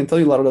 And I can tell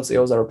you a lot of those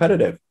AOs are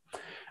repetitive.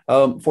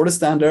 For the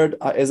standard,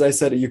 as I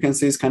said, you can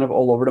see it's kind of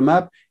all over the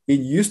map. It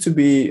used to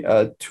be 2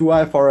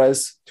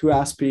 IFRS, 2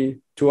 ASPE,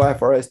 2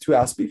 IFRS, 2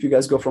 ASPE. If you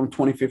guys go from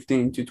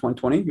 2015 to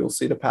 2020, you'll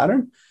see the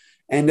pattern.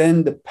 And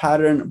then the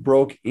pattern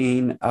broke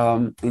in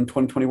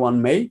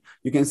 2021 May.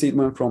 You can see it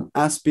went from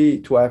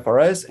ASPE to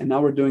IFRS, and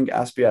now we're doing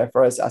ASPE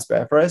IFRS, ASPE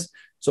IFRS.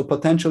 So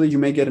potentially you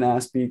may get an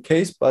ASPE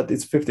case, but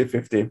it's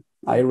 50-50.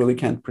 I really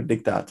can't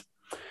predict that.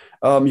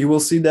 You will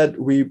see that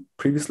we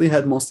previously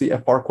had mostly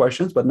FR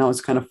questions, but now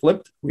it's kind of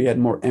flipped. We had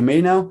more MA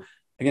now.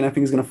 Again, I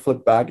think it's going to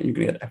flip back and you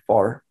can get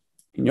FR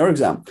in your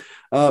exam.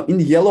 In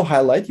the yellow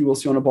highlight, you will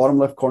see on the bottom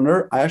left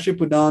corner, I actually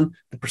put down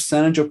the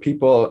percentage of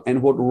people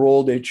and what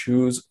role they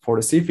choose for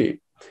the CFE.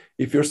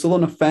 If you're still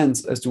on the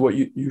fence as to what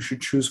you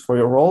should choose for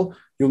your role,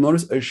 you'll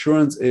notice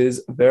assurance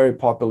is very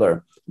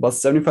popular. About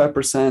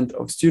 75%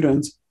 of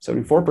students,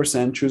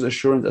 74% choose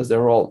assurance as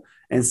their role,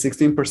 and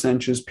 16%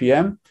 choose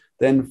PM.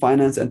 Then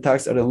finance and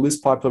tax are the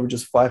least popular, with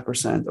just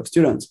 5% of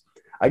students.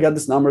 I got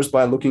these numbers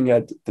by looking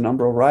at the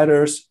number of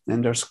writers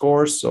and their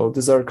scores. So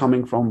these are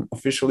coming from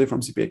officially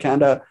from CPA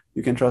Canada.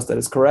 You can trust that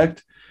it's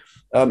correct.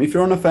 If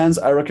you're on the fence,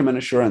 I recommend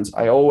assurance.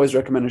 I always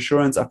recommend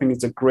assurance. I think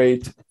it's a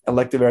great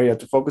elective area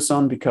to focus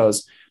on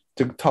because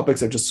the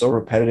topics are just so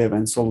repetitive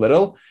and so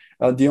little.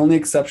 The only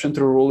exception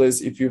to the rule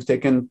is if you've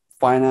taken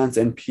finance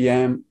and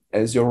PM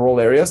as your role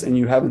areas and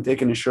you haven't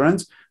taken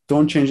assurance,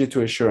 don't change it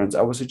to assurance.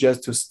 I would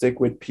suggest to stick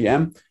with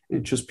PM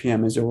and choose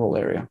PM as your role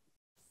area.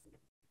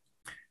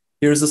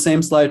 Here's the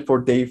same slide for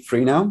day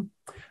 3 now.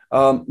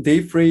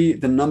 Day 3,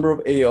 the number of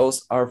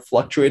AOs are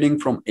fluctuating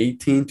from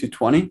 18 to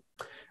 20.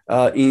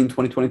 In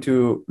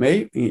 2022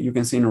 May, you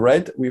can see in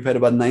red, we've had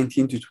about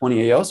 19 to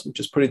 20 AOs, which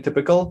is pretty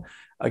typical.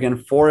 Again,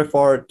 4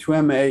 FR,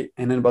 2 MA,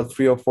 and then about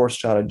 3 or 4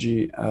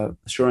 strategy,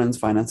 assurance,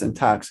 finance, and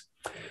tax.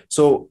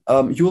 So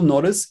you'll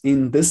notice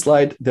in this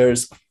slide,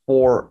 there's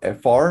 4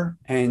 FR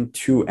and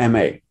 2 MA.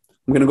 I'm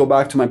going to go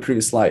back to my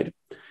previous slide.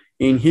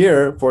 In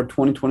here, for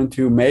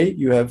 2022 May,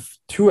 you have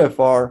 2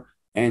 FR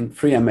and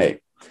 3 MA.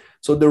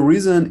 So the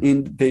reason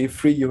in day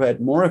 3 you had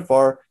more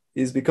FR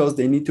is because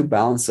they need to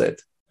balance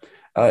it.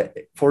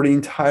 For the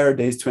entire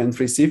days 2 and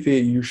 3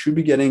 CFE, you should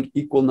be getting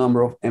equal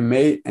number of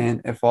MA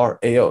and FR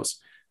AOs.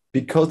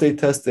 Because they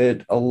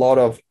tested a lot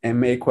of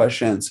MA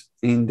questions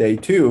in day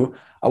 2,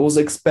 I was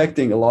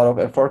expecting a lot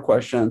of FR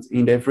questions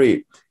in day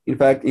 3. In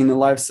fact, in the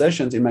live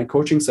sessions, in my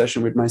coaching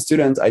session with my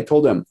students, I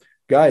told them,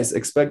 guys,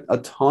 expect a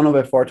ton of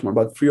FR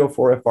tomorrow, about 3 or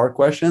 4 FR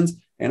questions.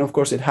 And of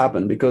course it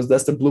happened because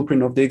that's the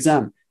blueprint of the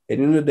exam. At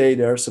the end of the day,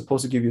 they're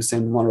supposed to give you the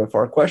same amount of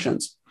FR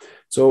questions.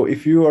 So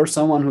if you are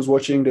someone who's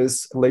watching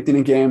this late in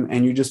the game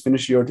and you just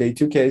finished your day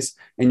 2 case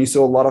and you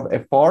saw a lot of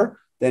FR,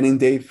 then in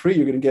day 3,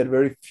 you're going to get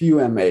very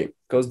few MA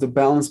because the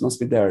balance must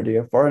be there.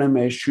 The FR and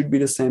MA should be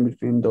the same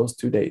between those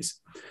 2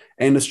 days.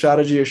 And the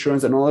strategy,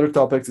 assurance, and all other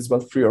topics is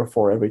about 3 or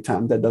 4 every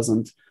time. That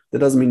doesn't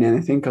mean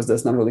anything because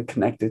that's not really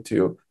connected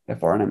to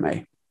FR and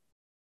MA.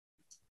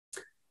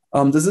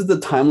 This is the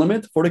time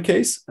limit for the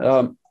case.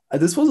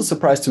 This was a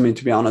surprise to me,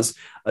 to be honest.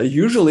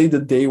 Usually the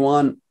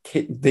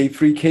day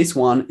 3 case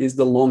 1 is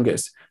the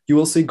longest. You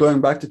will see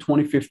going back to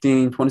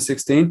 2015,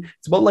 2016,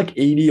 it's about like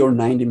 80 or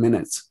 90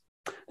 minutes.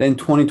 Then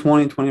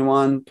 2020,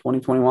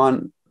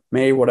 2021,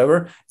 May,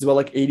 whatever, it's about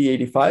like 80,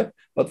 85.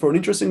 But for an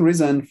interesting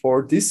reason,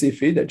 for this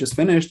CFE that just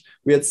finished,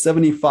 we had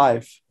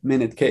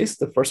 75-minute case,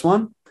 the first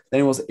one.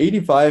 Then it was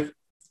 85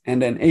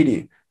 and then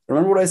 80.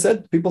 Remember what I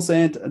said? People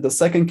saying the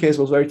second case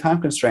was very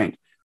time constrained.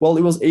 Well,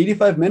 it was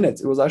 85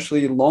 minutes. It was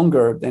actually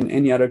longer than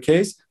any other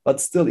case, but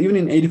still, even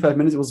in 85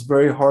 minutes, it was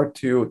very hard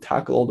to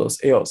tackle all those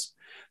AOs.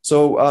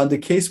 So the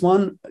case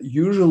 1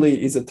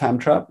 usually is a time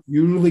trap.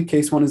 Usually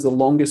case 1 is the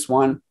longest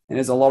one and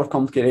there's a lot of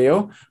complicated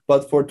AO.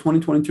 But for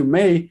 2022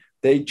 May,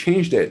 they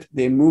changed it.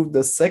 They moved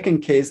the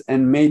second case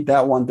and made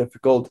that one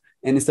difficult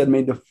and instead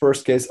made the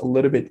first case a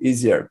little bit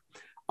easier.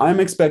 I'm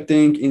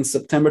expecting in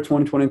September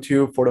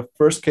 2022 for the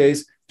first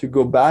case to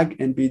go back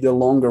and be the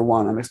longer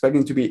one. I'm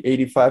expecting to be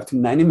 85 to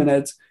 90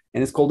 minutes,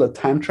 and it's called a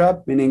time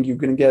trap, meaning you're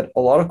going to get a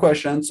lot of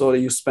questions so that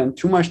you spend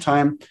too much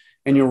time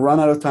and you run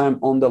out of time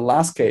on the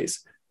last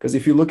case. Because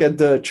if you look at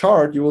the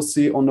chart, you will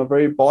see on the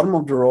very bottom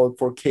of the road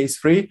for case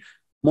 3,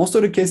 most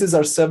of the cases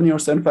are 70 or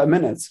 75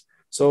 minutes.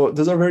 So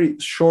those are very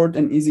short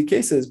and easy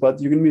cases,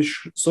 but you're going to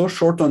be so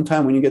short on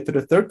time when you get to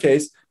the third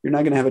case, you're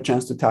not going to have a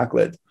chance to tackle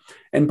it.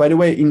 And by the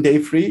way, in day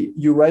 3,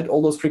 you write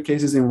all those 3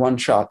 cases in one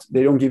shot.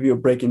 They don't give you a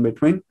break in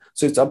between.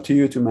 So it's up to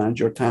you to manage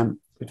your time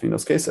between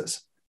those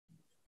cases.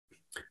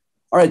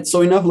 All right,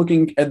 so enough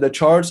looking at the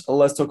charts.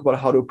 Let's talk about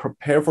how to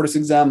prepare for this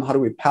exam. How do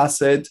we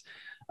pass it?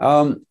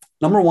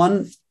 Number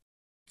 1,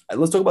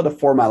 let's talk about the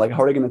format, like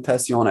how are they going to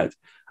test you on it?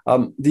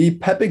 The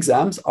PEP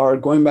exams are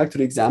going back to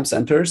the exam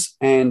centers,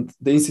 and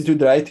the institute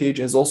that I teach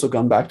has also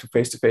gone back to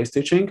face-to-face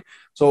teaching.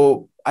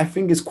 So I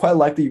think it's quite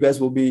likely you guys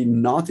will be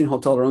not in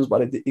hotel rooms,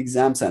 but at the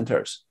exam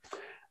centers.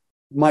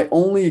 My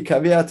only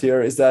caveat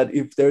here is that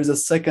if there's a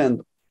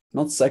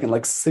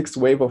like 6th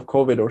wave of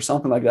COVID or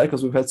something like that,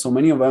 because we've had so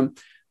many of them,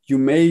 you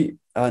may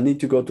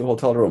need to go to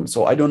hotel room.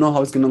 So I don't know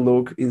how it's going to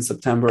look in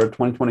September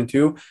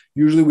 2022.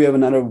 Usually we have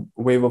another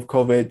wave of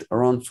COVID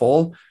around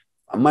fall.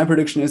 My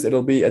prediction is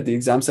it'll be at the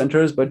exam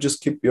centers, but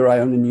just keep your eye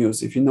on the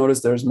news. If you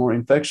notice there's more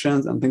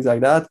infections and things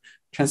like that,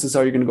 chances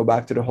are you're going to go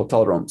back to the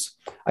hotel rooms.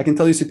 I can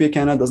tell you CPA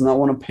Canada does not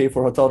want to pay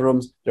for hotel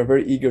rooms. They're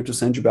very eager to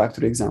send you back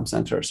to the exam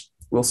centers.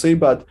 We'll see,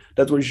 but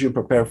that's what you should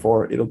prepare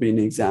for. It'll be in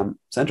the exam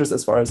centers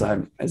as far as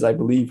I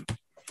believe.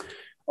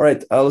 All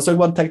right, let's talk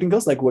about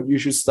technicals, like what you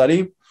should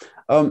study.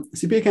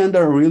 CPA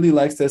Canada really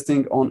likes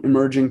testing on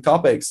emerging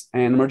topics,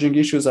 and emerging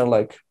issues are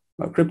like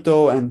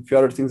crypto and a few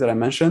other things that I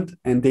mentioned,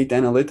 and data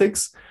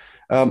analytics.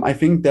 I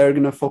think they're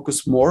going to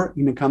focus more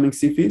in the coming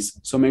CFEs.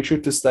 So make sure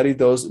to study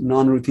those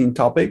non-routine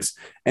topics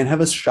and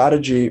have a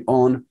strategy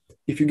on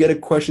if you get a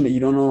question that you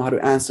don't know how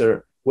to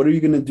answer, what are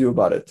you going to do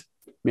about it?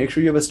 Make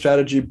sure you have a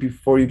strategy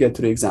before you get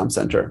to the exam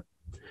center.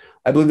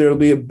 I believe there will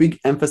be a big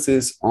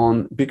emphasis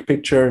on big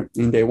picture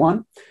in day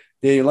one.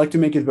 They like to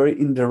make it very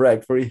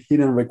indirect, very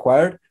hidden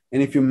required.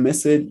 And if you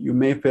miss it, you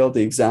may fail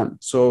the exam.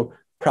 So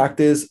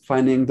practice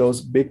finding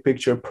those big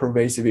picture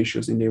pervasive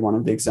issues in day one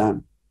of the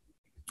exam.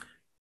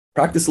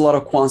 Practice a lot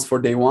of quants for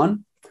day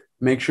one.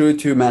 Make sure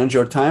to manage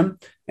your time.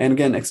 And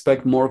again,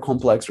 expect more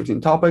complex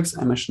routine topics.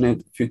 I mentioned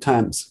it a few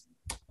times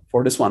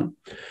for this one.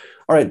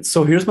 All right,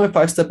 so here's my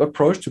 5-step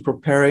approach to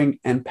preparing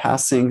and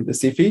passing the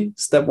CFE.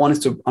 Step 1 is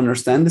to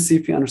understand the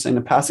CFE, understand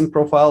the passing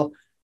profile,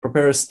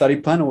 prepare a study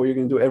plan of what you're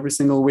going to do every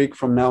single week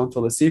from now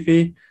until the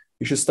CFE.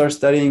 You should start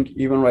studying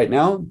even right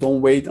now. Don't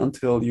wait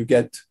until you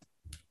get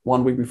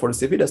 1 week before the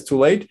CFE. That's too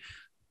late.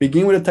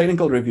 Begin with a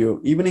technical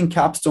review. Even in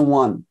Capstone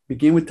 1,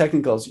 begin with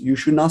technicals. You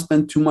should not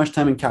spend too much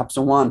time in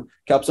Capstone 1.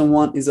 Capstone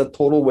 1 is a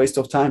total waste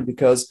of time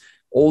because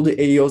all the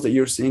AEOs that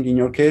you're seeing in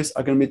your case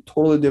are going to be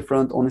totally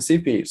different on a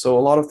CFE. So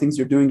a lot of things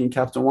you're doing in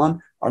Capstone 1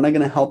 are not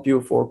going to help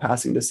you for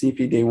passing the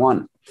CFE day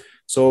 1.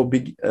 So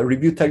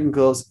review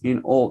technicals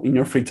in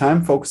your free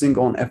time, focusing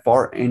on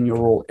FR and your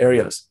role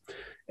areas.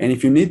 And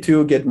if you need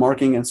to, get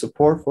marking and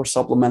support for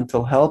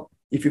supplemental help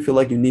if you feel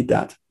like you need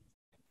that.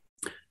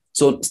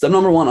 So step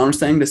number 1,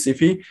 understanding the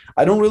CFE.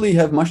 I don't really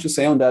have much to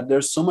say on that.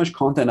 There's so much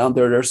content out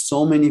there. There's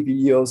so many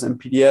videos and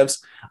PDFs.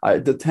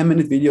 The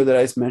 10-minute video that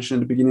I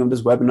mentioned at the beginning of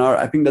this webinar,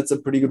 I think that's a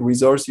pretty good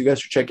resource. You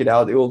guys should check it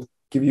out. It will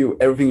give you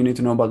everything you need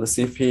to know about the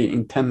CFE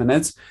in 10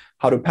 minutes,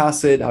 how to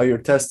pass it, how you're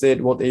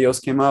tested, what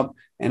AEOs came up.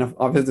 And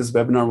obviously this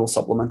webinar will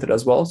supplement it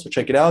as well. So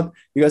check it out.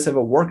 You guys have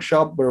a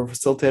workshop where a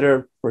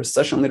facilitator or a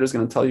session leader is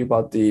going to tell you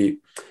about the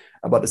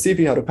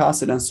CFE, how to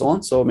pass it, and so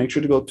on. So make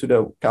sure to go to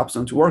the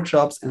Capstone 2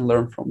 workshops and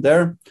learn from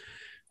there.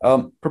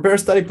 Prepare a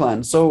study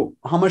plan. So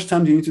how much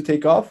time do you need to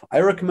take off?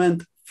 I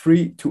recommend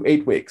 3 to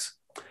 8 weeks.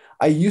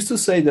 I used to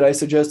say that I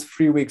suggest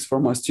 3 weeks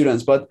for my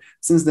students, but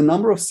since the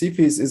number of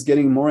CFEs is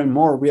getting more and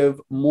more, we have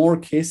more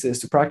cases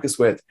to practice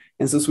with.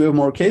 And since we have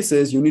more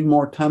cases, you need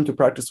more time to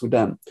practice with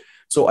them.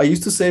 So I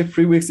used to say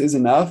 3 weeks is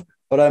enough,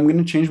 but I'm going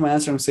to change my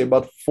answer and say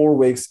about 4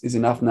 weeks is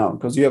enough now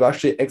because you have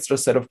actually extra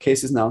set of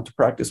cases now to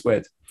practice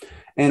with.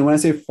 And when I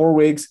say 4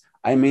 weeks,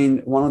 I mean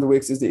one of the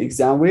weeks is the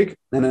exam week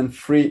and then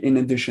 3 in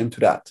addition to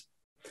that.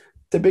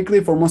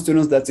 Typically for most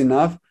students, that's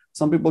enough.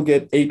 Some people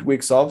get 8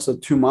 weeks off, so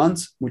 2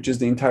 months, which is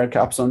the entire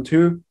Capstone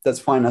 2. That's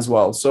fine as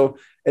well. So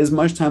as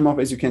much time off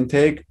as you can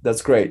take,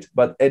 that's great.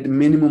 But at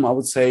minimum, I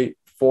would say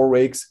 4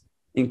 weeks,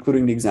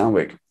 including the exam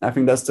week. I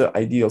think that's the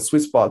ideal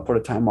sweet spot for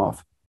the time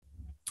off.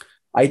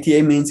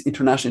 ITA means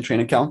Internationally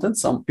Trained Accountant.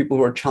 Some people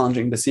who are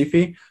challenging the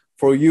CFE.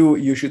 For you,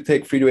 you should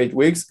take 3 to 8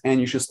 weeks and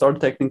you should start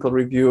technical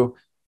review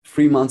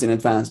 3 months in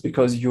advance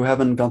because you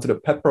haven't gone to the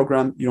PEP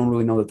program. You don't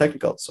really know the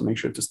technicals. So make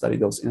sure to study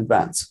those in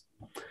advance.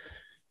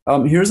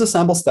 Here's a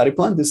sample study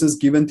plan. This is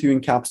given to you in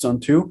Capstone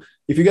 2.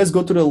 If you guys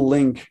go to the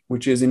link,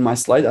 which is in my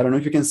slide, I don't know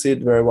if you can see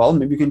it very well.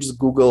 Maybe you can just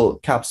Google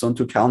Capstone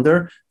 2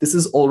 calendar. This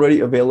is already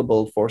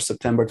available for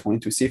September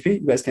 22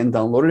 CFE. You guys can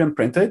download it and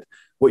print it.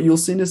 What you'll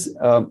see in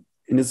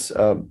this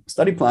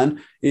study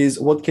plan is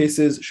what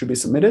cases should be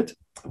submitted,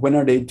 when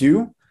are they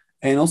due,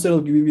 and also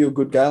it'll give you a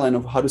good guideline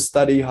of how to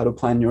study, how to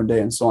plan your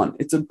day, and so on.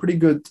 It's a pretty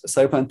good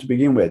study plan to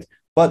begin with,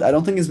 but I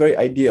don't think it's very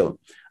ideal.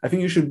 I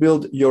think you should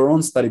build your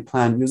own study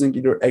plan using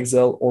either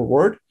Excel or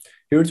Word.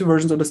 Here are 2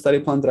 versions of the study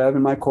plan that I have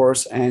in my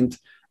course, and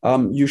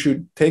you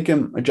should take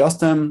them, adjust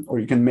them, or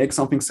you can make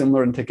something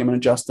similar and take them and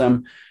adjust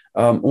them.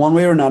 One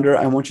way or another,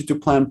 I want you to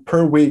plan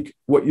per week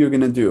what you're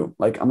going to do.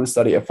 Like I'm going to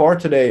study FR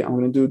today. I'm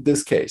going to do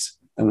this case.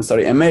 I'm going to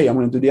study MA. I'm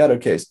going to do the other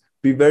case.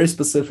 Be very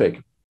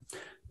specific.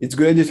 It's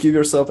good to give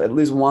yourself at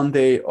least 1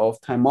 day of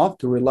time off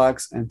to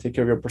relax and take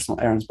care of your personal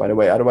errands, by the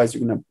way. Otherwise,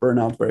 you're going to burn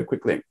out very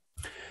quickly.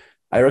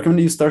 I recommend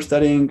you start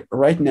studying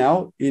right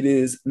now. It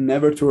is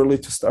never too early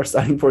to start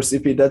studying for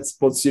CFE. That's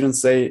what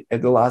students say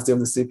at the last day of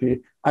the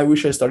CFE. I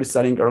wish I started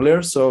studying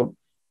earlier. So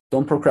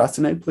don't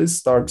procrastinate. Please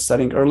start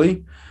studying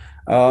early.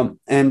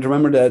 And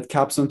remember that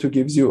Capstone 2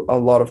 gives you a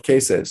lot of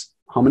cases.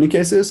 How many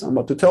cases? I'm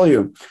about to tell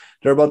you.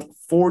 There are about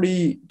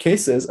 40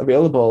 cases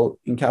available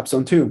in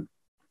Capstone 2.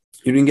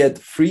 You can get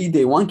 3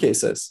 day 1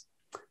 cases,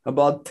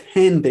 about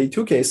 10 day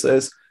 2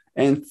 cases,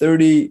 and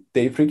 30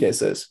 day 3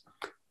 cases.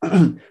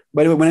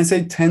 By the way, when I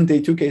say 10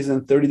 day 2 cases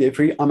and 30 day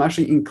 3, I'm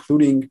actually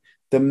including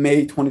the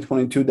May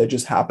 2022 that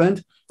just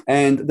happened.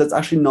 And that's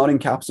actually not in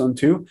Capstone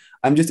 2.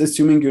 I'm just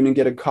assuming you're going to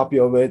get a copy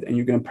of it and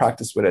you're going to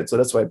practice with it. So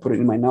that's why I put it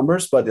in my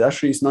numbers, but it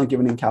actually is not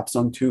given in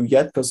Capstone 2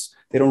 yet because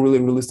they don't really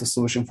release the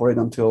solution for it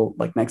until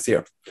like next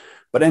year.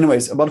 But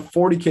anyways, about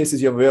 40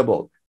 cases you have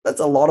available. That's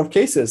a lot of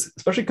cases,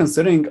 especially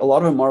considering a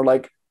lot of them are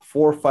like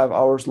 4 or 5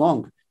 hours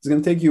long. It's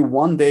going to take you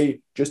one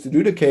day just to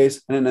do the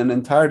case and then an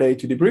entire day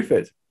to debrief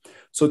it.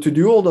 So to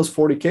do all those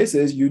 40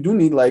 cases, you do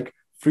need like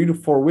 3 to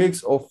 4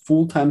 weeks of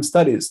full-time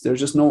studies. There's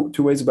just no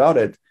two ways about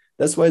it.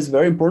 That's why it's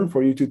very important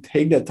for you to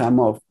take that time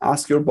off.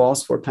 Ask your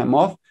boss for time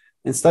off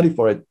and study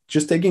for it.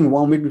 Just taking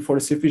 1 week before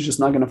the CFE is just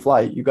not going to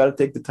fly. You got to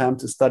take the time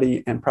to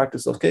study and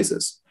practice those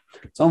cases.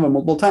 Some of them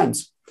multiple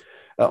times.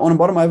 On the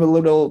bottom, I have a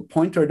little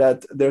pointer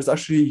that there's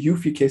actually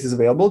UFI cases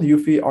available.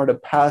 UFI are the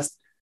past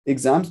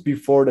exams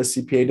before the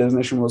CPA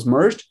designation was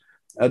merged.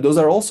 Those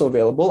are also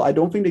available. I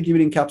don't think they give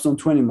it in Capstone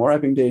 2 anymore. I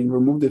think they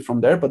removed it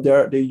from there, but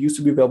they used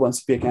to be available on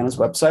CPA Canada's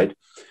website.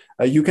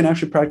 You can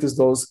actually practice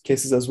those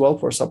cases as well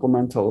for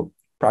supplemental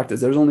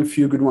practice. There's only a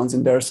few good ones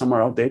in there. Some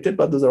are outdated,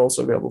 but those are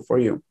also available for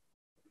you.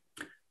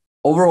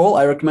 Overall,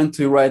 I recommend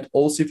to write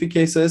all CFE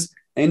cases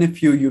and a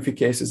few UFI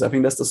cases. I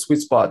think that's the sweet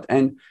spot.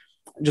 And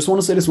I just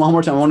want to say this one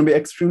more time. I want to be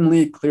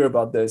extremely clear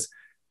about this.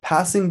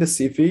 Passing the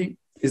CFE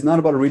is not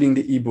about reading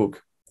the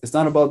ebook. It's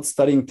not about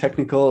studying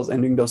technicals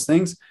and doing those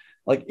things.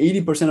 Like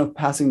 80% of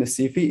passing the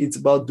CFE, it's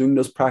about doing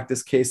those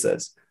practice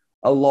cases.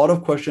 A lot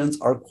of questions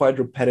are quite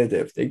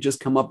repetitive. They just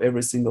come up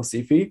every single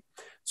CFE.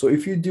 So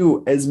if you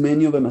do as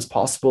many of them as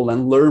possible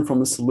and learn from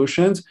the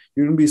solutions,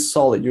 you're going to be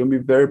solid. You're going to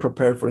be very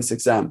prepared for this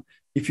exam.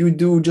 If you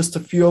do just a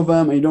few of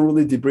them and you don't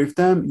really debrief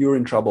them, you're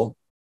in trouble.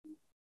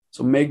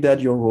 So make that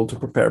your rule to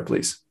prepare,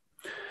 please.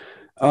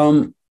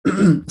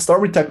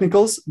 Start with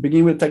technicals.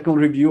 Begin with technical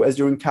review as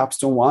during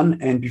Capstone 1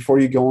 and before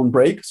you go on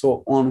break.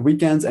 So on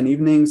weekends and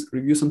evenings,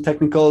 review some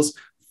technicals.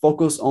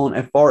 Focus on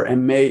FR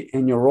and May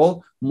in your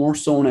role. More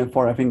so on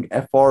FR. I think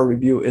FR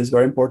review is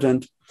very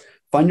important.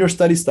 Find your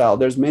study style.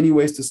 There's many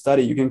ways to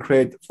study. You can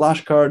create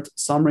flashcards,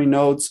 summary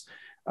notes.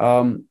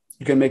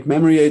 You can make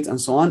memory aids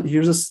and so on.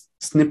 Here's a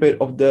snippet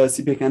of the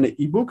CPA Canada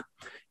ebook.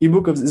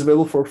 Ebook is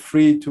available for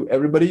free to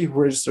everybody who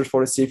registers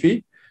for the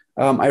CFE.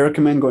 I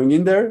recommend going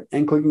in there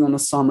and clicking on a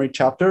summary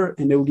chapter,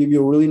 and they will give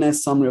you a really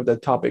nice summary of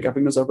that topic. I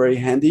think those are very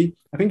handy.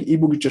 I think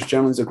ebook just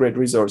generally is a great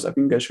resource. I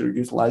think you guys should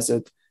utilize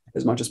it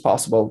as much as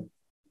possible.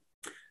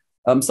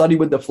 Study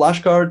with the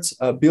flashcards,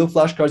 build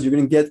flashcards. You're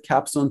going to get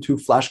Capstone 2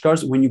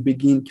 flashcards when you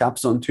begin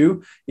Capstone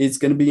 2. It's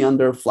going to be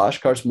under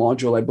flashcards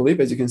module, I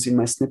believe, as you can see in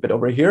my snippet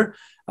over here.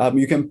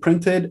 You can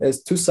print it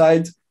as 2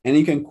 sides and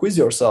you can quiz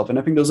yourself. And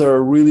I think those are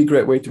a really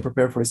great way to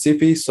prepare for a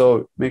CFE.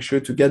 So make sure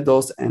to get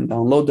those and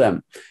download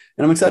them.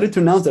 And I'm excited to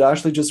announce that I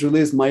actually just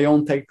released my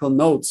own technical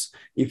notes.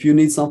 If you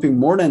need something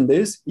more than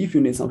this,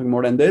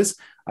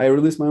 I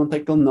released my own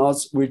technical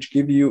notes, which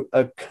give you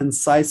a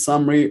concise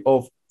summary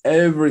of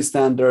every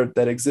standard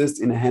that exists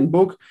in a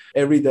handbook,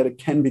 every that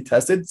can be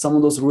tested. Some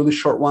of those really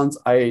short ones,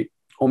 I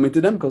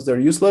omitted them because they're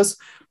useless,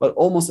 but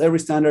almost every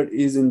standard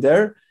is in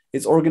there.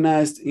 It's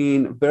organized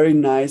in very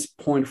nice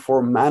point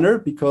form manner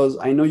because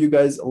I know you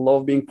guys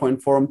love being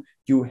point form.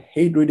 You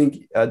hate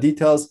reading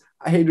details.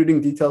 I hate reading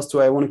details too.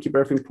 I want to keep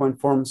everything point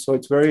form. So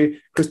it's very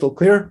crystal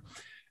clear.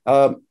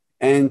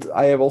 And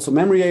I have also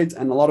memory aids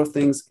and a lot of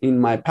things in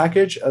my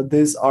package.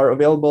 These are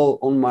available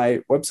on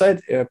my website.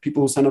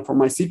 People who sign up for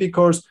my CFE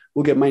course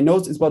will get my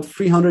notes. It's about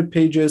 300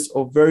 pages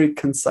of very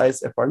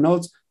concise FR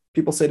notes.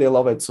 People say they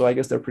love it, so I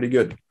guess they're pretty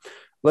good.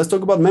 Let's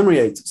talk about memory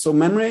aids. So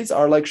memory aids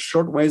are like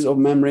short ways of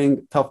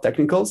memorizing tough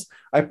technicals.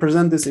 I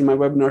present this in my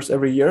webinars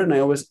every year, and I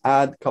always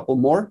add a couple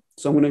more.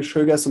 So I'm going to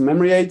show you guys some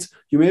memory aids.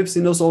 You may have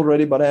seen those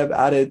already, but I have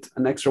added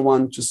an extra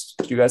one just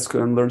so you guys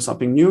can learn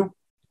something new.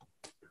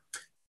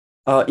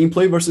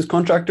 Employee versus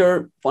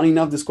contractor. Funny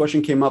enough, this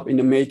question came up in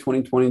the May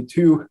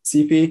 2022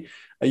 CFE.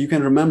 You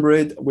can remember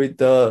it with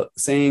the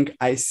saying,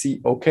 I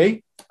see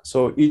okay.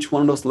 So each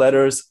one of those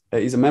letters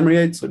is a memory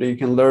aid so that you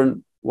can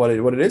learn what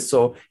it is.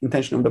 So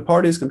intention of the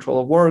parties,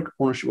 control of work,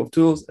 ownership of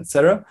tools,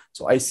 etc.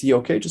 So I see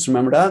okay, just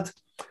remember that.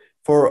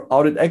 For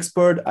audit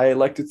expert, I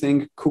like to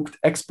think cooked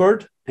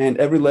expert, and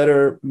every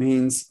letter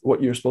means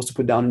what you're supposed to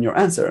put down in your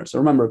answer. So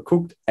remember,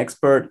 cooked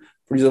expert,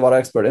 producer of audit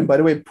expert. And by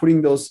the way,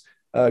 putting those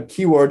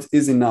keywords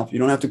is enough. You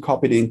don't have to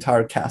copy the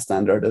entire CAS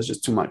standard. That's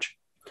just too much.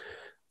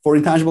 For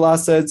intangible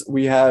assets,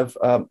 we have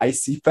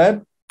IC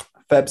Feb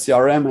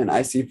CRM, and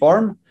IC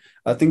Farm.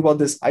 Think about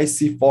this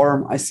IC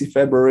Farm, IC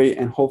February,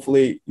 and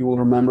hopefully you will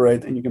remember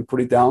it and you can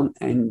put it down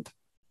and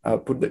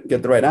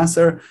get the right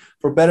answer.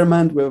 For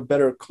betterment, we have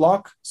better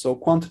clock. So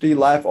quantity,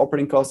 life,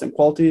 operating cost, and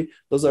quality.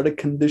 Those are the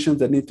conditions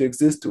that need to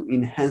exist to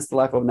enhance the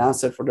life of an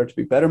asset for there to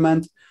be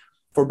betterment.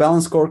 For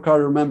balance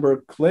scorecard,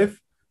 remember CLIF.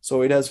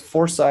 So it has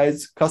 4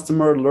 sides: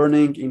 customer,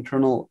 learning,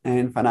 internal,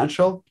 and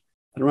financial.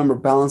 And remember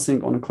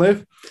balancing on a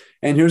cliff.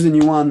 And here's a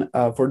new one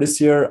for this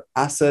year: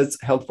 assets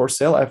held for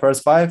sale,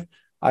 IFRS 5.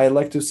 I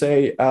like to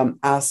say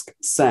ask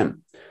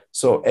SAM.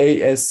 So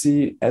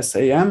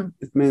ASCSAM,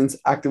 it means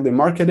actively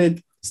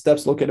marketed,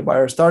 steps located,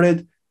 buyer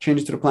started,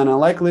 changes to the plan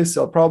unlikely,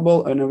 sell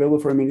probable, unavailable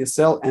for immediate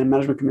sale, and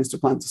management commits to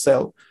plan to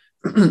sell.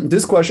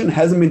 This question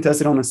hasn't been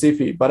tested on a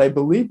CFE, but I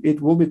believe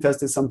it will be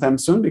tested sometime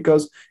soon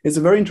because it's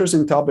a very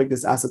interesting topic,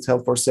 this assets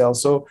held for sale.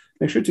 So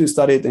make sure to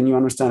study it and you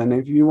understand. And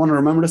if you want to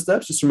remember the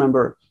steps, just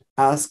remember,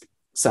 ask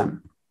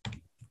Sam.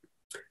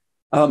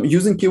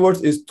 Using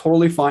keywords is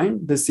totally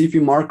fine. The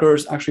CFE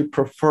markers actually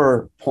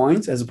prefer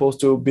points as opposed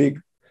to big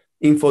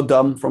info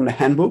dump from the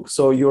handbook.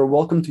 So you're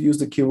welcome to use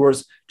the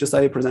keywords just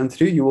like I presented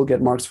to you. You will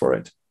get marks for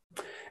it.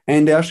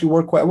 And they actually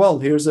work quite well.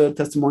 Here's a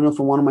testimonial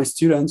from one of my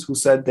students who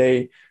said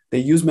they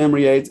use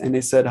memory aids and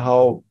they said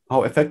how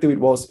effective it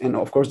was. And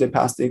of course, they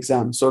passed the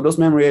exam. So those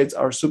memory aids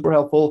are super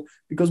helpful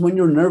because when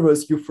you're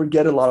nervous, you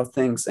forget a lot of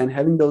things. And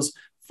having those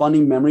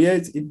funny memory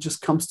aids, it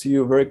just comes to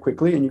you very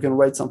quickly and you can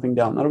write something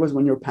down. Otherwise,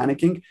 when you're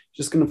panicking, it's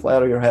just going to fly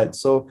out of your head.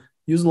 So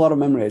use a lot of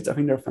memory aids. I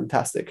think they're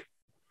fantastic.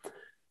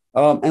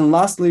 And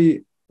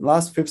lastly,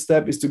 last fifth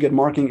step is to get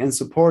marking and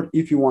support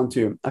if you want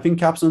to. I think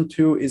Capstone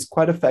 2 is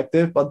quite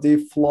effective, but the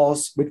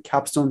flaws with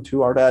Capstone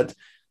 2 are that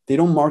they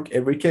don't mark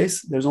every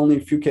case. There's only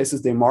a few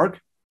cases they mark.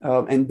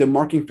 And the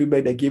marking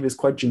feedback they give is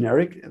quite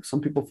generic.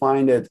 Some people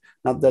find it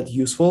not that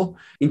useful.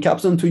 In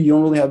Capstone 2, you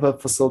don't really have a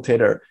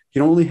facilitator.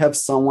 You don't really have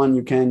someone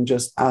you can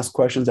just ask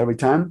questions every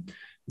time.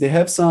 They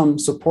have some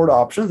support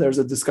options. There's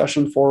a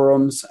discussion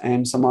forums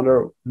and some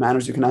other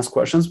manners you can ask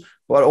questions,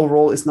 but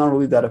overall, it's not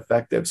really that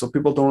effective. So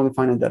people don't really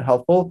find it that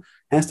helpful.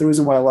 Hence the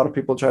reason why a lot of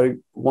people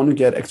want to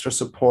get extra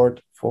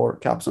support for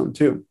Capstone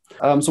 2.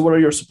 So what are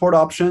your support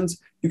options?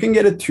 You can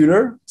get a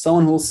tutor,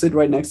 someone who will sit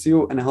right next to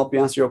you and help you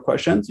answer your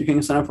questions. You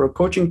can sign up for a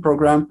coaching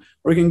program,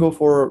 or you can go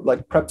for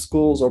like prep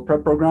schools or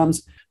prep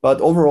programs.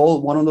 But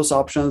overall, one of those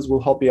options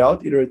will help you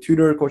out, either a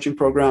tutor, coaching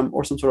program,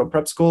 or some sort of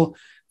prep school.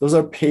 Those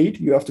are paid.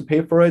 You have to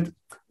pay for it.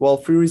 Well,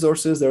 free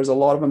resources, there's a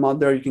lot of them out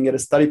there. You can get a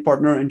study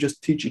partner and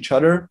just teach each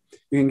other.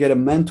 You can get a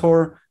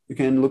mentor. You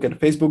can look at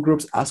Facebook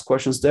groups, ask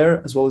questions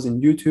there, as well as in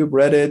YouTube,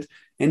 Reddit,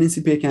 and in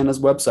CPA Canada's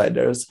website.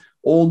 There's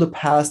all the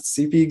past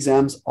CPA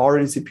exams are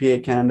in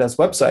CPA Canada's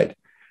website.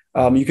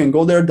 You can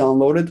go there,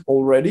 download it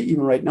already,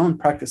 even right now, and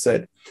practice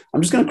it.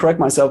 I'm just going to correct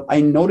myself. I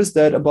noticed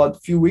that about a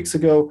few weeks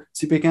ago,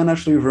 CPA Canada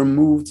actually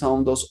removed some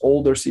of those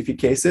older CFE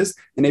cases,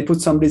 and they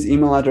put somebody's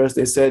email address.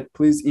 They said,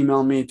 please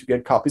email me to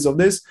get copies of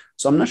this.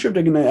 So I'm not sure if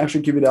they're going to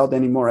actually give it out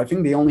anymore. I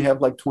think they only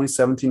have like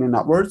 2017 and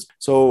upwards.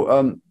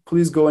 So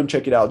please go and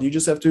check it out. You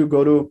just have to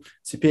go to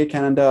CPA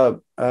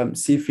Canada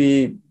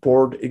CFE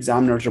board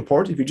examiners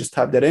report. If you just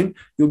type that in,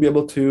 you'll be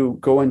able to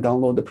go and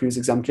download the previous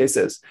exam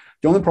cases.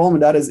 The only problem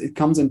with that is it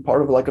comes in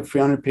part of like a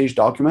 300-page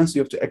document. So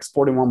you have to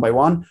export it one by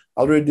one.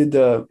 I already did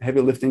the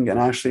heavy lifting and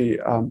actually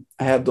I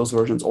have those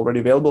versions already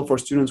available for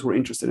students who are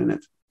interested in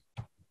it.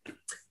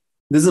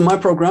 This is my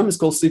program. It's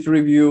called CFE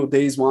Review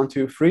Days 1,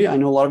 2, 3. I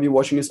know a lot of you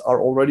watching this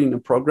are already in the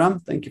program.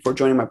 Thank you for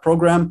joining my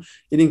program.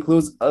 It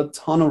includes a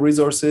ton of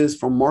resources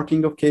from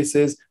marking of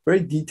cases,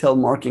 very detailed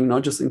marking,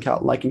 not just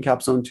like in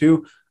Capstone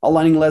 2,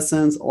 aligning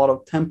lessons, a lot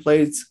of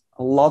templates,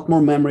 a lot more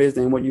memories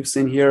than what you've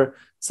seen here,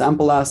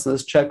 sample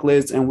answers,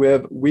 checklists, and we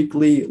have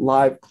weekly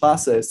live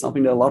classes,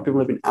 something that a lot of people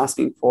have been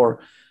asking for.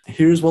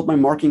 Here's what my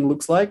marking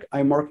looks like.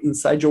 I mark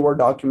inside your Word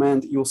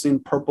document. You'll see in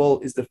purple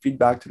is the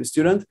feedback to the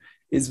student.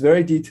 It's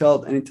very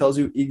detailed and it tells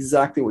you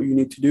exactly what you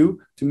need to do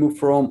to move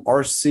from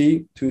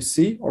RC to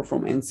C or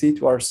from NC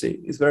to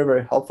RC. It's very,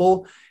 very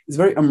helpful. It's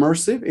very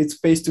immersive. It's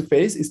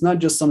face-to-face. It's not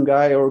just some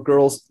guy or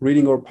girls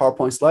reading our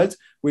PowerPoint slides,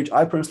 which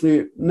I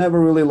personally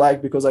never really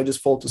like because I just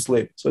fall to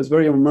sleep. So it's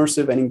very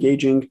immersive and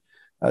engaging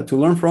to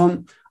learn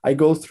from. I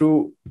go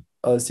through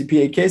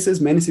CPA cases,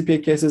 many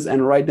CPA cases,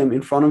 and write them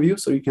in front of you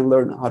so you can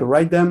learn how to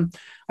write them.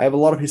 I have a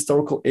lot of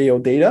historical AO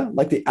data,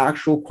 like the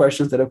actual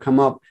questions that have come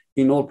up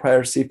in all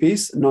prior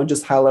CPs, not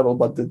just high level,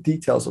 but the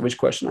details of each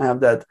question. I have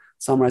that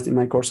summarized in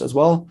my course as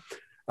well.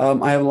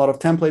 I have a lot of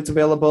templates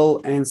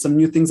available and some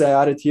new things I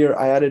added here.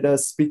 I added a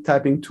speed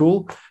typing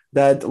tool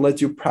that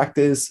lets you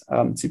practice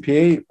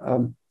CPA,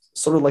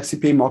 sort of like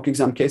CPA mock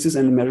exam cases,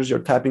 and it measures your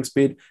typing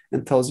speed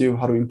and tells you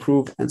how to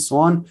improve and so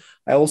on.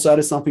 I also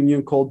added something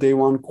new called Day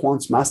 1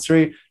 Quants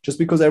Mastery. Just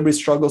because everybody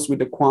struggles with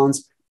the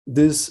quants,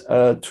 this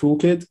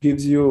toolkit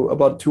gives you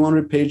about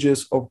 200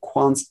 pages of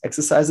quants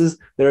exercises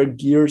that are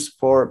geared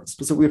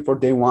specifically for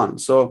day one.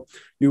 So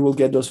you will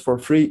get those for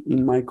free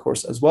in my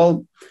course as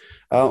well.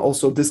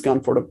 Also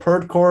discount for the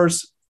PERT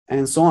course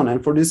and so on.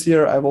 And for this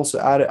year, I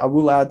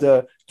will add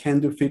a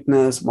Can-Do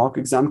Fitness mock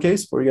exam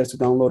case for you guys to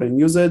download and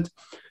use it.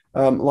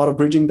 A lot of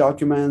bridging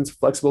documents,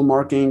 flexible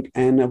marking,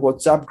 and a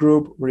WhatsApp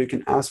group where you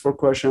can ask for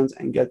questions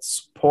and get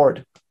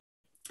support.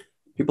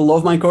 People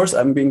love my course.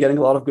 I've been getting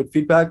a lot of good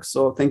feedback.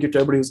 So thank you to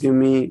everybody who's giving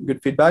me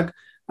good feedback.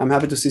 I'm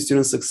happy to see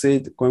students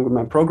succeed going with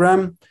my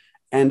program.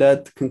 And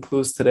that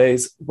concludes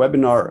today's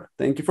webinar.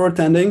 Thank you for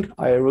attending.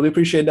 I really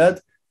appreciate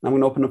that. I'm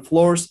going to open the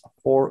floors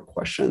for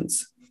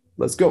questions.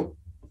 Let's go.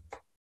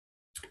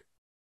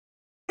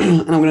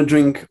 And I'm going to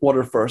drink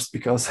water first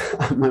because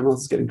my mouth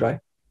is getting dry.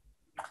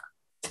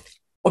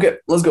 Okay,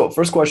 let's go.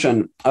 First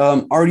question.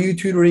 Are you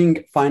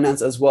tutoring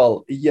finance as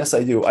well? Yes,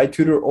 I do. I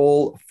tutor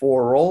all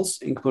 4 roles,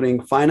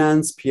 including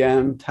finance,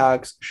 PM,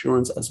 tax,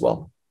 assurance as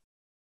well.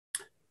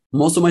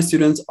 Most of my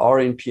students are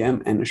in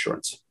PM and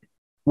insurance.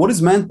 What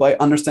is meant by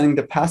understanding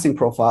the passing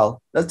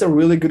profile? That's a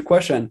really good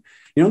question.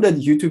 You know that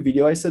YouTube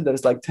video I said that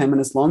is like 10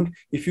 minutes long?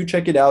 If you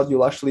check it out,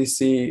 you'll actually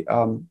see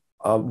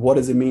what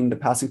does it mean, the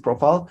passing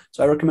profile.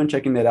 So I recommend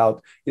checking that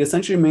out. It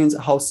essentially means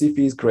how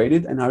CFE is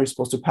graded and how you're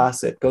supposed to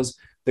pass it, because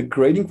the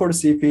grading for the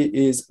CFE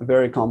is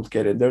very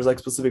complicated. There's like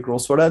specific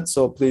rules for that.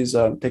 So please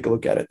take a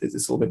look at it. It's a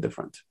little bit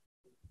different.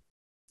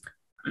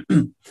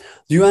 Do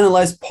you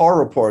analyze PAR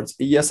reports?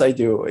 Yes, I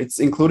do. It's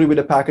included with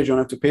the package. You don't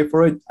have to pay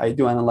for it. I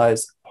do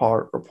analyze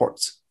PAR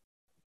reports.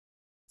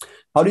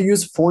 How to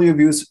use folio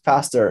views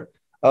faster?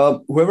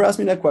 Whoever asked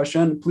me that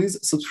question, please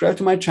subscribe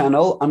to my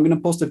channel. I'm going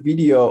to post a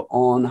video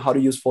on how to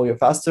use folio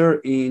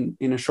faster in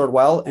a short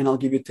while, and I'll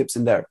give you tips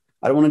in there.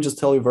 I don't want to just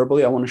tell you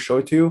verbally. I want to show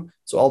it to you.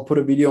 So I'll put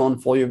a video on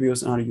folio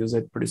views and how to use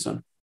it pretty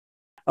soon.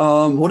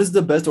 What is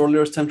the best or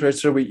earliest time to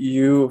register with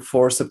you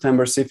for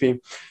September CFE?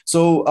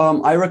 So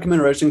I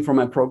recommend registering for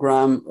my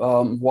program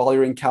while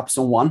you're in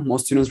Capstone 1.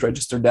 Most students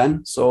register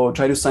then. So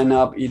try to sign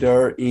up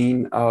either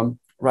in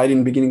right in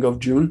the beginning of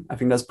June. I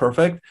think that's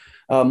perfect.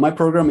 My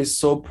program is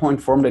so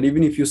point form that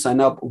even if you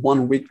sign up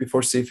 1 week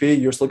before CFE,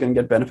 you're still going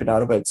to get benefit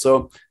out of it.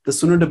 So the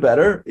sooner the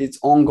better. It's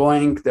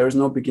ongoing. There's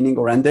no beginning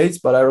or end dates,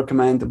 but I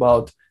recommend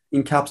about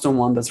in Capstone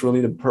 1, that's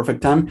really the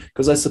perfect time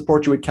because I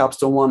support you with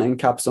Capstone 1 and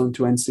Capstone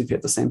 2 and CFE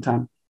at the same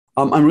time.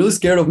 I'm really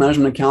scared of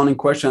management accounting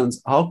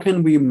questions. How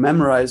can we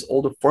memorize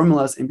all the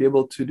formulas and be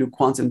able to do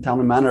quants in a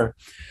timely manner?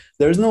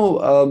 There's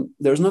no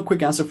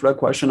quick answer for that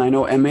question. I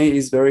know MA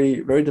is very,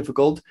 very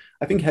difficult.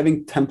 I think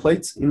having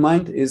templates in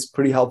mind is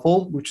pretty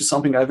helpful, which is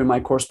something I have in my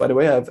course, by the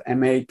way. I have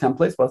MA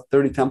templates, about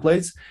 30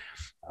 templates.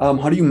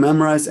 How do you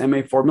memorize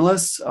MA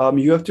formulas?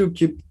 You have to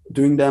keep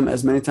doing them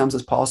as many times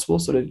as possible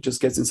so that it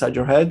just gets inside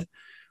your head.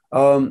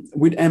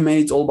 With MA,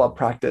 it's all about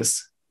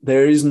practice.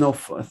 There is no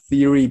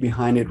theory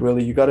behind it,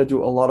 really. You got to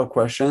do a lot of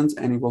questions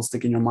and it will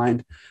stick in your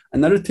mind.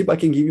 Another tip I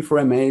can give you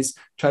for MA is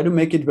try to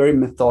make it very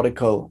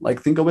methodical.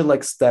 Like think of it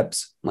like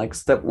steps, like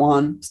step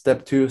 1,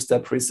 step 2,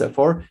 step 3, step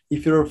 4.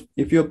 If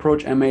you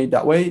approach MA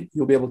that way,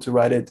 you'll be able to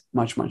write it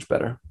much, much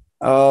better.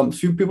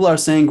 Few people are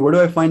saying, where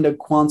do I find the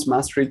Quants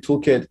Mastery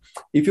Toolkit?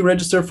 If you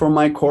register for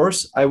my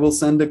course, I will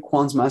send the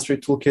Quants Mastery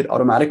Toolkit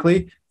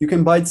automatically. You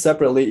can buy it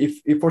separately.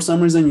 If for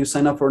some reason you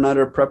sign up for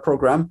another prep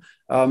program,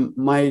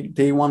 my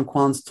day 1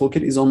 Quants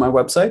Toolkit is on my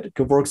website,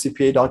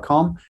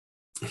 gevorgcpa.com.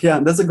 Yeah,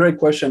 that's a great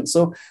question.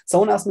 So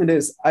someone asked me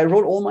this. I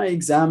wrote all my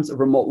exams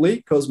remotely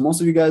because most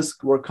of you guys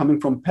were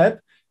coming from PEP.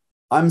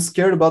 I'm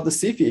scared about the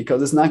CFE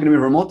because it's not going to be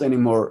remote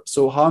anymore.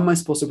 So how am I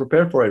supposed to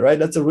prepare for it, right?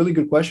 That's a really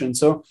good question.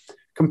 So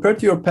compared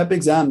to your PEP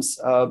exams,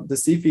 the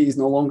CFE is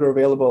no longer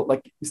available,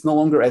 like it's no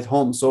longer at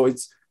home. So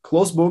it's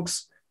closed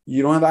books,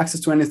 you don't have access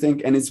to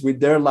anything, and it's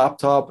with their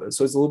laptop.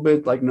 So it's a little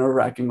bit like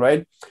nerve-wracking,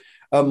 right?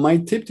 My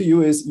tip to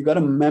you is you got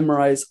to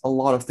memorize a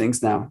lot of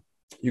things now.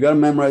 You got to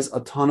memorize a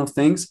ton of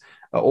things,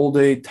 all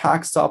the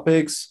tax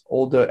topics,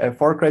 all the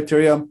FR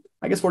criteria.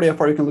 I guess for the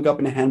FR, you can look up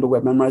in a handbook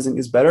where memorizing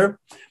is better.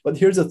 But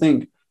here's the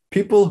thing.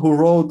 People who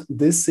wrote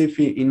this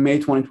CFE in May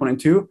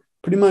 2022,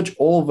 pretty much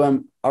all of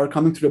them are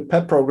coming to the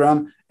PEP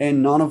program,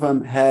 and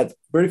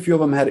very few of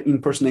them had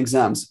in-person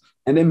exams,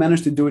 and they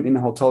managed to do it in a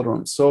hotel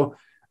room. So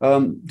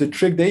the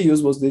trick they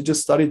used was they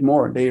just studied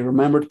more. They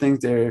remembered things,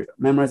 they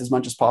memorized as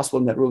much as possible,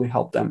 and that really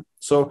helped them.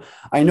 So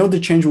I know the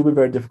change will be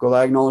very difficult.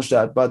 I acknowledge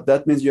that, but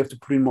that means you have to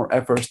put in more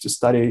efforts to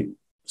study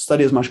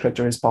as much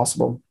criteria as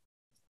possible.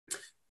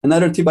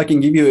 Another tip I can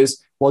give you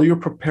is while you're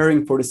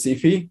preparing for the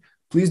CFE,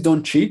 please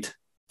don't cheat.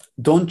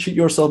 Don't cheat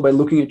yourself by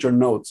looking at your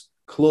notes.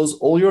 Close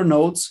all your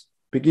notes,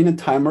 begin a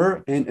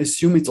timer, and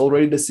assume it's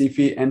already the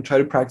CFE and try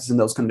to practice in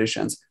those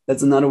conditions.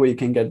 That's another way you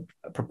can get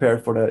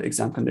prepared for the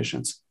exam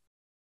conditions.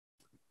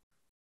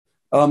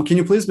 Can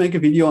you please make a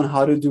video on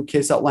how to do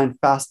case outline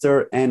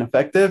faster and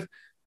effective?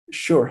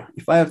 Sure.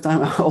 If I have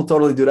time, I'll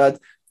totally do that.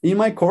 In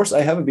my course,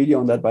 I have a video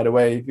on that, by the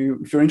way.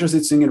 If you're interested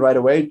in seeing it right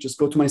away, just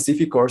go to my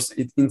CFE course.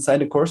 It's inside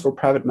the course for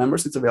private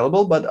members. It's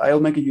available, but I'll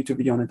make a YouTube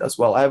video on it as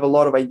well. I have a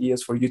lot of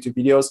ideas for YouTube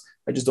videos.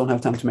 I just don't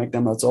have time to make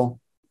them, that's all.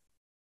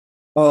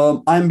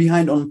 I'm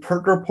behind on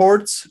PERT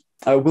reports.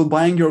 Will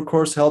buying your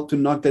course help to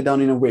knock that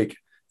down in a week?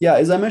 Yeah,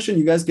 as I mentioned,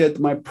 you guys get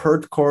my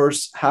PERT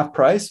course half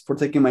price for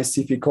taking my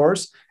CFE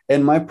course.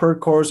 And my PERT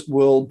course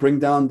will bring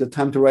down the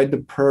time to write the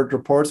PERT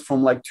reports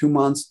from like 2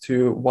 months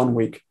to 1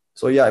 week.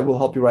 So yeah, it will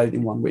help you write it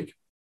in 1 week.